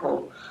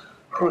people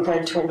who are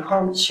going to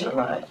enhance your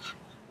life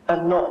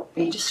and not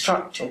be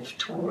destructive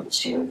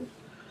towards you.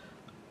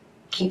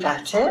 Keep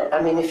at it.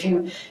 I mean, if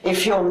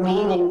you're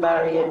meaning,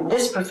 Barrie, in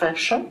this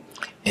profession,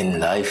 in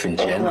life in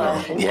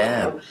general,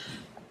 general,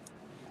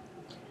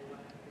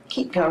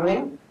 keep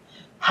going.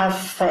 Have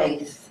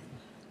faith.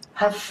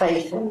 Have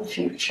faith in the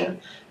future,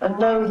 and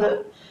know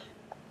that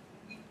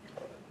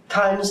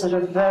times that are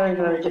very,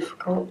 very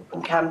difficult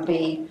and can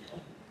be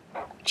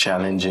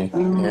challenging,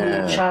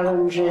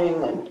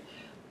 challenging and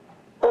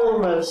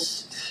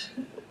almost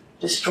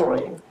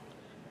destroying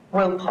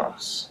will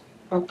pass.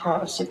 Will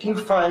pass if you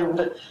find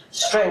the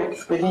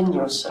strength within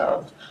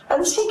yourself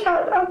and seek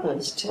out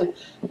others.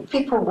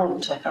 People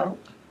want to help.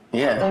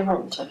 Yeah, they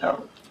want to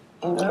help.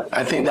 You know?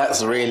 I think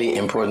that's really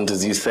important,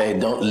 as you say.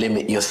 Don't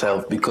limit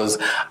yourself, because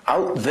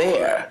out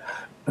there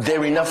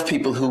are enough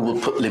people who will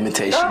put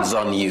limitations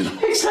on you.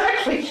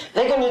 Exactly.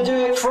 They're going to do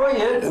it for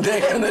you.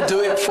 They're going to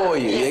do it for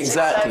you. Yes,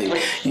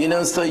 exactly. You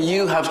know, so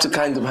you have to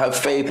kind of have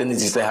faith, and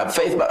as you say, have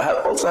faith, but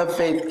also have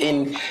faith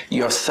in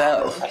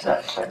yourself.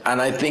 Exactly.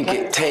 And I think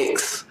it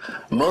takes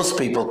most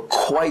people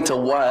quite a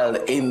while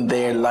in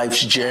their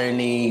life's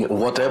journey,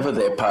 whatever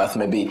their path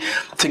may be,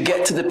 to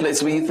get to the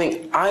place where you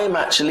think, I'm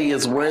actually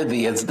as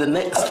worthy as the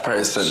next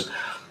person.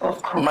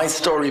 My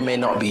story may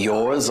not be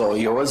yours or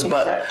yours,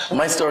 but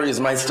my story is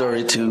my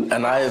story too,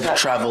 and I have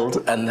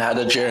traveled and had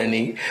a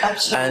journey,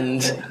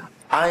 and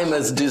I'm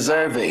as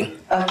deserving.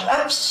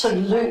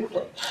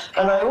 Absolutely.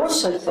 And I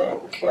also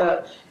think,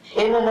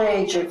 in an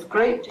age of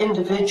great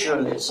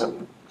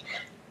individualism,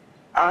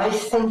 I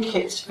think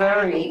it's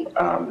very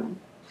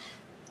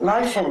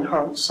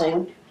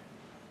life-enhancing.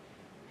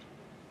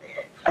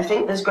 I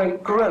think there's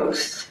great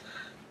growth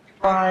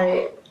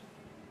by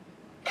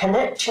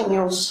connecting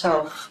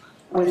yourself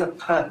with a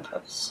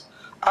purpose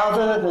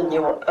other than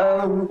your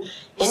own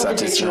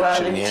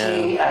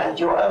individuality and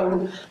your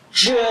own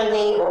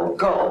journey or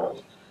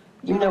goal.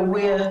 You know,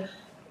 we're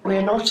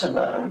not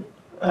alone.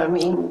 I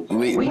mean,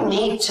 we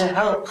need to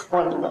help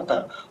one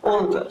another,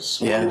 all of us.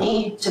 We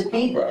need to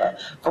be there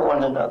for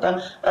one another,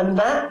 and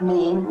that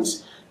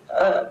means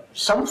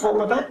some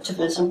form of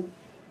activism,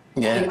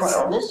 to be quite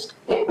honest.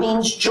 It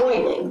means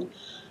joining,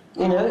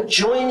 you know,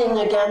 joining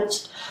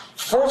against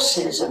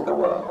forces in the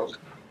world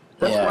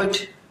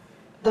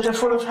that are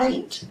full of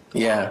hate.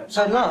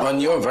 So love.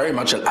 And you're very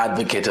much an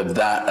advocate of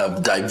that,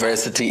 of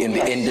diversity in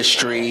the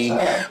industry,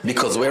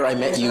 because where I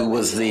met you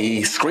was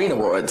the Screen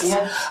Awards.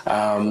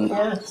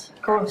 Yes,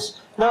 of course.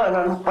 No, and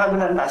I'm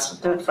an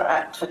ambassador for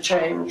Act for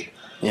Change.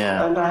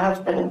 And I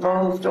have been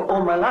involved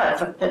all my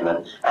life. I've been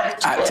an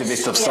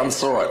activist of some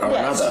sort or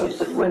another. With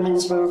the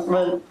women's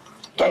movement,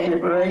 gay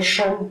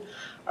liberation,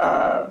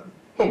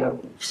 you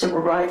know, civil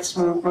rights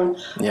movement.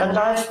 And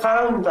I've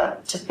found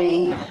that to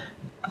be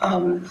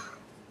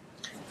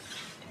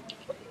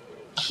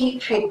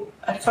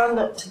I found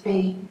that to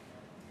be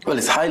well,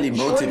 it's highly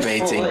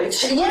motivating.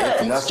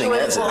 If nothing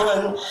else.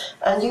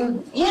 And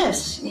you,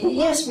 yes,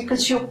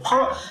 because you're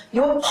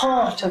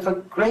part of a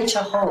greater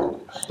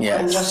whole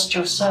than just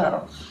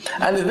yourself.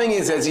 And the thing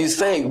is, as you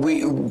say,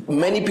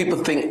 many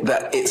people think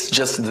that it's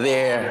just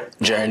their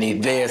journey,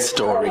 their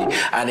story,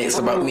 and it's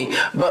about me.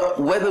 But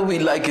whether we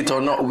like it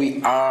or not,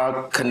 we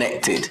are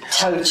connected.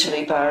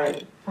 Totally,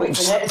 Barrie.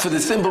 For the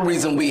simple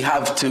reason we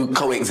have to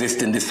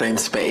coexist in the same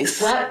space.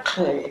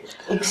 Exactly.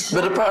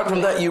 But apart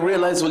from that, you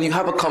realize, well, you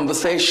have a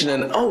conversation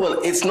and, oh, well,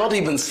 it's not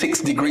even 6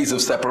 degrees of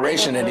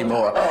separation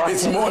anymore.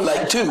 It's more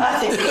like 2. I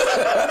think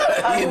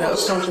I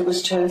always thought it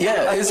was 2.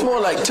 Yeah, it's more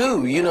like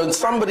 2. You know,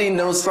 somebody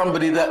knows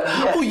somebody that,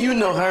 oh, you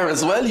know her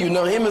as well, you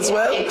know him as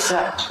well.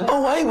 Exactly.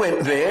 Oh, I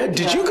went there.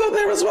 Did you go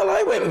there as well?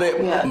 I went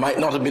there. Might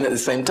not have been at the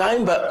same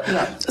time, but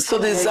so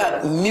there's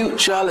that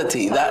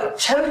mutuality. That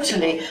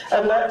totally,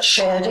 and that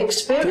shared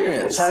experience.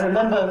 I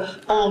remember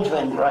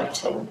Baldwin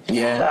writing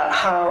that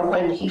how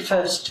when he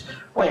first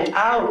went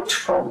out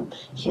from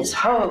his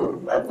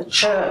home and the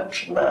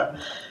church, and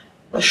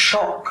the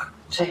shock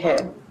to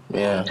him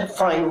to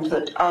find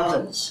that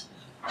others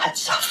had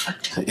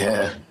suffered.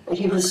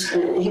 He was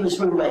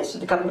roommates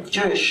with a couple of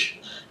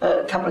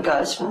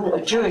guys from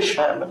a Jewish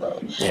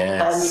family,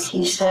 and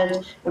he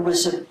said it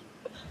was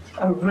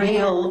a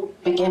real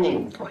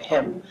beginning for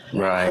him,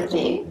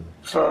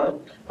 for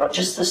not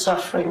just the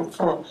suffering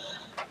for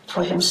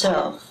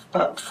himself,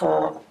 but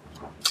for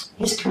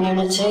his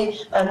community,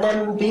 and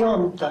then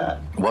beyond that.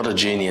 What a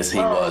genius he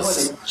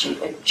was. What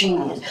a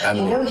genius.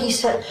 You know, he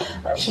sent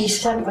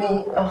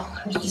me,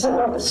 it's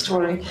another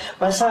story.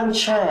 My son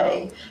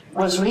Che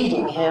was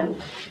reading him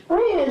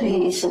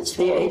really since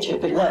the age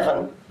of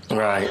 11.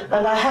 Right.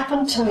 And I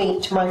happened to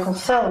meet Michael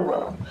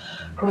Thelwell,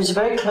 who was a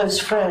very close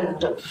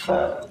friend of,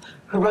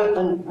 who wrote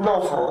the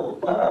novel,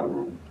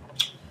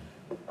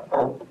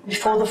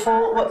 Before the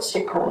Fall, what's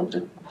it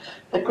called?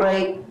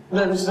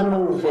 There was the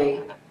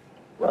movie.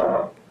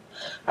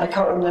 I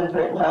can't remember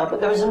it now, but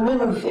there was a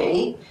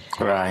movie.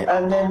 Right.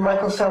 And then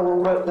Michael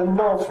Thelwell wrote the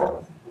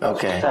novel.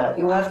 Okay.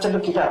 You have to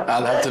look it up.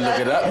 I'll have to look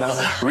it up now.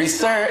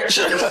 Research.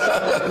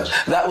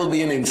 That will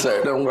be an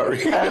insert. Don't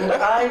worry. And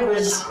I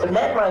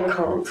met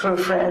Michael through a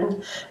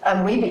friend,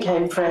 and we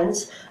became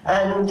friends.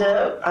 And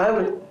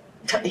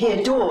he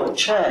adored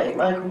Che.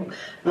 Michael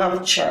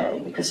loved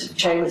Che because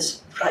Che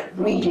was like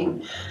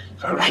reading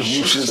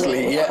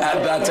voraciously. Yeah,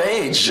 at that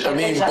age. I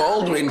mean, exactly.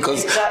 Baldwin,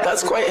 because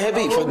that's quite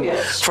heavy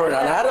for an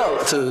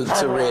adult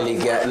to really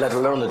get, let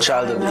alone a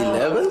child of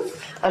 11.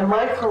 And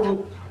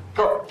Michael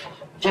got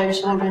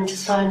James Baldwin to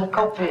sign a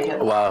copy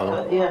of,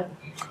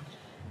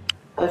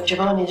 of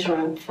Giovanni's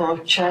Room for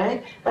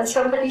Che, and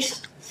somebody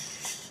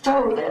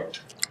stole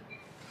it.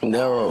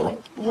 No.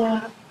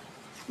 Yeah.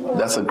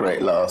 That's a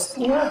great loss.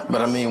 Yeah.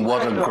 But I mean,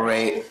 what a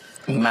great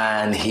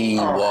man he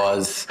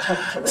was.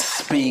 Totally.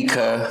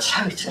 Speaker.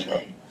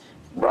 Totally.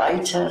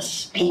 Writer,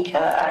 speaker,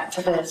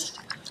 activist.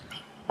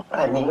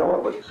 I mean,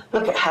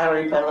 look at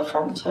Harry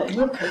Belafonte.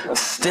 Look at him.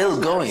 Still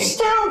going.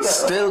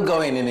 Still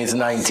going in his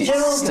 90s.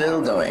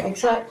 Still going.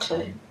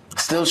 Exactly.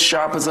 Still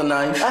sharp as a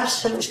knife.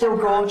 Absolutely. Still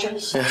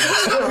gorgeous.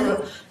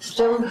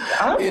 still.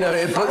 You know,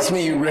 it puts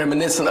me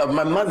reminiscent of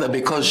my mother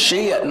because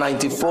she at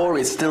 94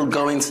 is still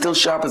going, still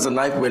sharp as a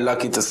knife, we're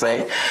lucky to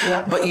say.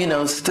 Yeah. But, you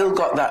know, still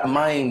got that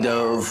mind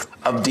of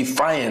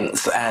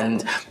defiance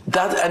and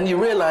you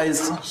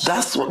realize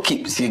that's what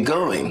keeps you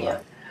going.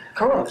 Yeah. Of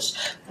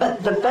course,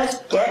 but the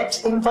best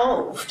get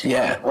involved.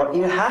 Yeah. What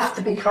you have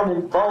to become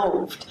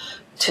involved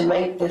to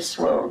make this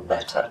world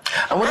better,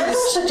 and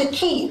also to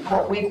keep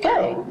what we've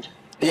gained.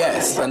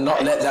 Yes, and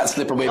not let that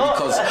slip away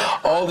because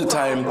all the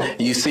time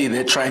you see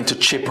they're trying to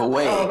chip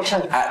away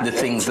at the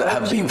things that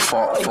have been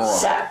fought for.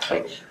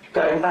 Exactly,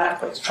 going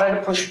backwards, trying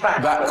to push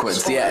backwards.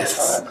 Backwards,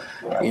 yes.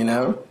 Yeah. You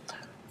know,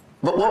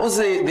 but what was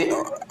the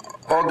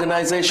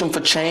Organization for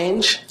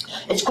Change?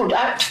 It's called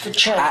Act for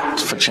Change.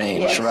 Act for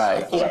Change, yes,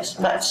 right. Yes,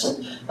 that's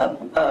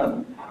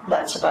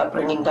about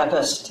bringing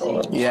diversity.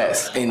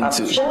 Yes,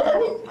 into...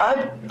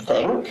 I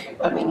think,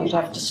 I mean, you'd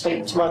have to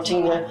speak to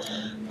Martina,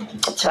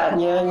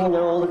 Tanya, you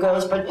know, all the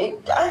girls, but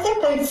I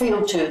think they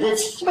feel too.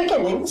 It's the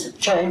beginnings of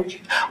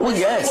change. Well,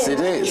 yes, it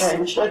is.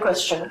 Change, no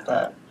question of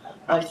that,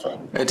 I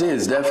think. It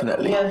is,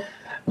 definitely. Yeah.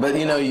 But,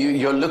 you know,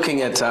 you're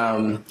looking at,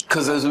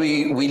 because as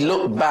we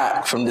look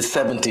back from the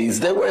 70s,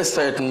 there were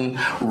certain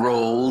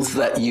roles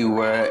that you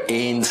were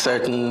in,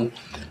 certain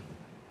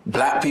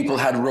black people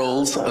had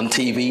roles on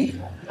TV.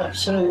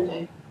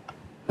 Absolutely.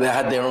 They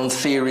had their own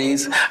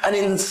series. And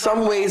in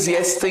some ways,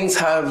 yes, things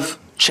have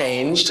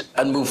changed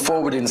and moved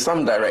forward in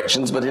some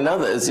directions, but in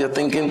others, you're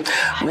thinking,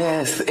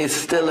 yes, it's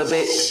still a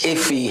bit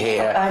iffy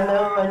here. I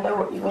know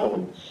what you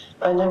mean.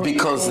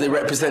 Because the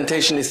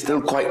representation is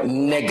still quite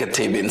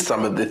negative in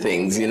some of the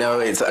things, you know,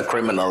 it's a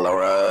criminal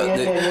or a...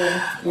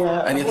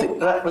 Yeah. And I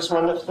think that was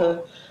one of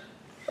the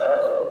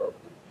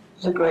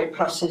great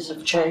pluses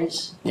of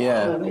Chase.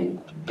 Yeah.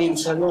 Being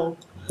so long.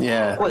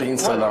 Yeah, being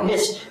so long.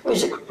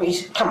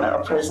 He's come out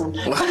of prison.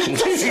 Yeah.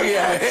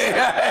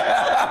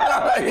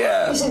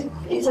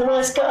 He's a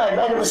nice guy,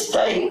 made a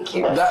mistake,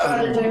 you know.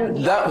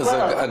 That was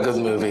a good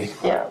movie.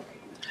 Yeah.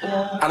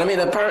 Yeah. And I mean,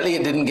 apparently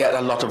it didn't get a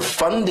lot of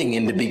funding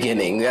in the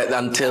beginning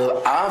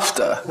until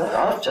after.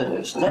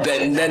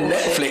 Then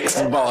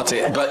Netflix bought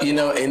it. But, you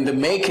know, in the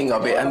making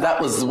of it, and that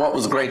was what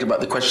was great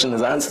about the question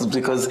and answers,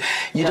 because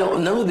you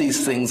don't know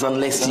these things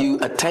unless you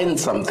attend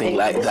something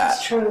like that.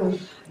 This is true.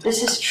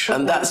 This is true.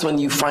 And that's when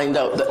you find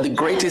out that the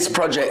greatest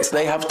projects,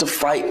 they have to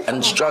fight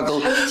and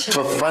struggle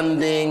for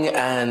funding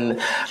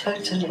and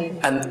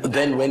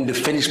then when the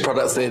finished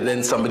products,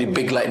 then somebody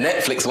big like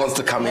Netflix wants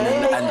to come in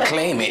and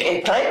claim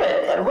it. Claim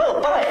it.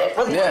 We'll buy it.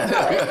 Well, yeah,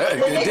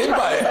 they did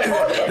buy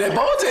it. They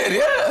bought it,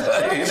 yeah.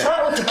 They're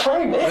entitled to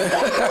claim it.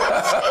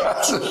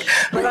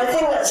 But I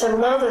think that's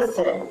another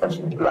thing,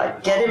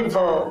 like get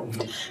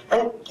involved.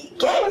 And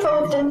get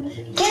involved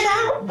and get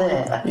out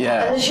there.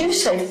 Yeah. And as you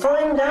say,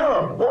 find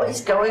out what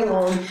is going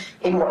on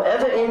in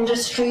whatever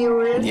industry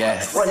you're in,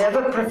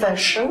 whatever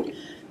profession.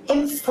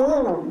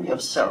 Inform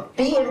yourself.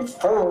 Be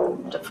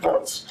informed of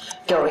what's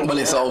going on. Well,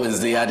 it's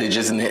always the adage,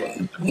 isn't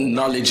it?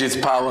 Knowledge is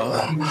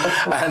power.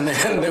 And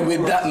then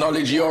with that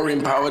knowledge, you're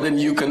empowered and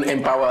you can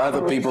empower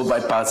other people by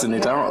passing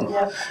it on.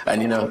 Yeah.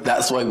 And, you know,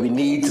 that's why we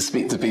need to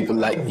speak to people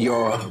like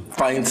your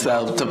fine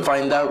self to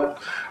find out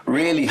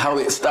really how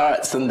it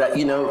starts and that,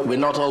 you know, we're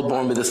not all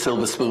born with a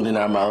silver spoon in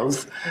our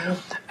mouths.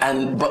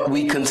 But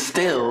we can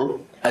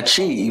still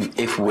achieve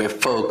if we're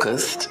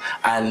focused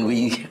and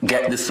we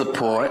get the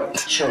support.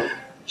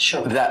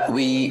 Sure. That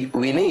we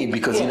need,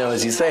 because you know,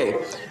 as you say,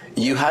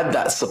 you had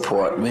that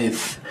support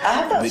with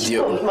my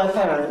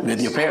parents.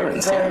 With your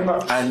parents, very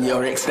much, and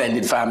your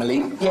extended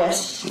family.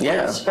 Yes,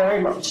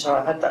 very much so.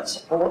 I had that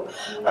support,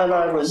 and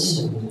I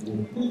was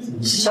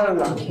so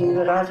lucky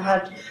that I've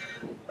had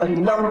a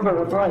number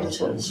of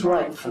writers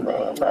write for me,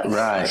 and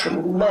that's a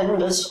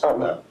tremendous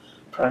honour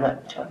for an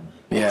actor.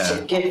 Yeah. It's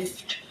a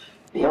gift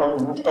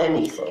beyond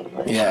anything.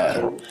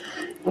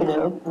 You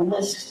know, and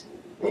there's.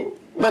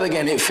 But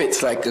again, it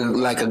fits like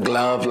a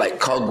glove, like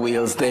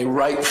cogwheels. They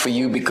write for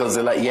you because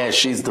they're like, yeah,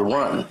 she's the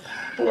one.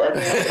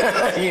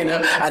 You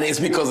know, and it's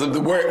because of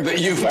the work that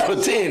you've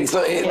put in.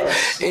 So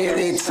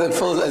it's a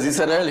full, as you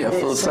said earlier,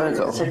 full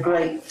circle. It's a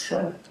great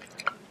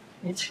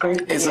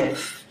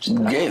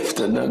gift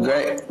and a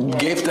great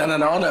gift and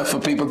an honor for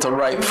people to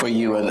write for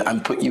you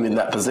and put you in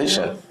that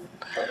position.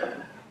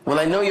 Well,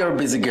 I know you're a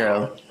busy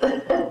girl.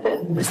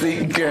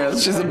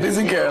 She's a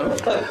busy girl.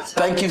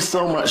 Thank you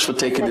so much for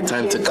taking the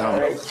time to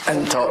come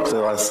and talk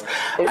to us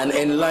and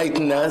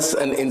enlighten us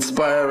and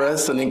inspire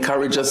us and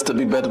encourage us to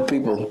be better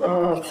people.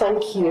 Oh,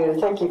 thank you.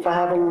 Thank you for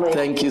having me.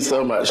 Thank you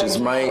so much. It's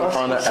my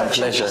honor and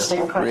pleasure.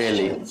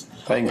 Really.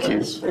 Thank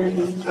you.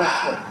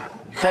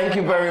 Thank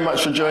you very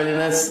much for joining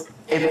us.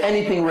 If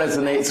anything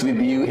resonates with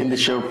you in the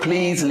show,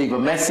 please leave a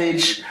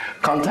message.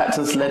 Contact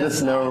us. Let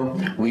us know.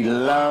 We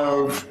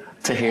love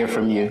to hear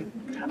from you.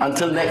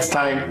 Until next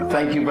time,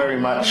 thank you very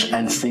much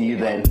and see you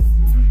then.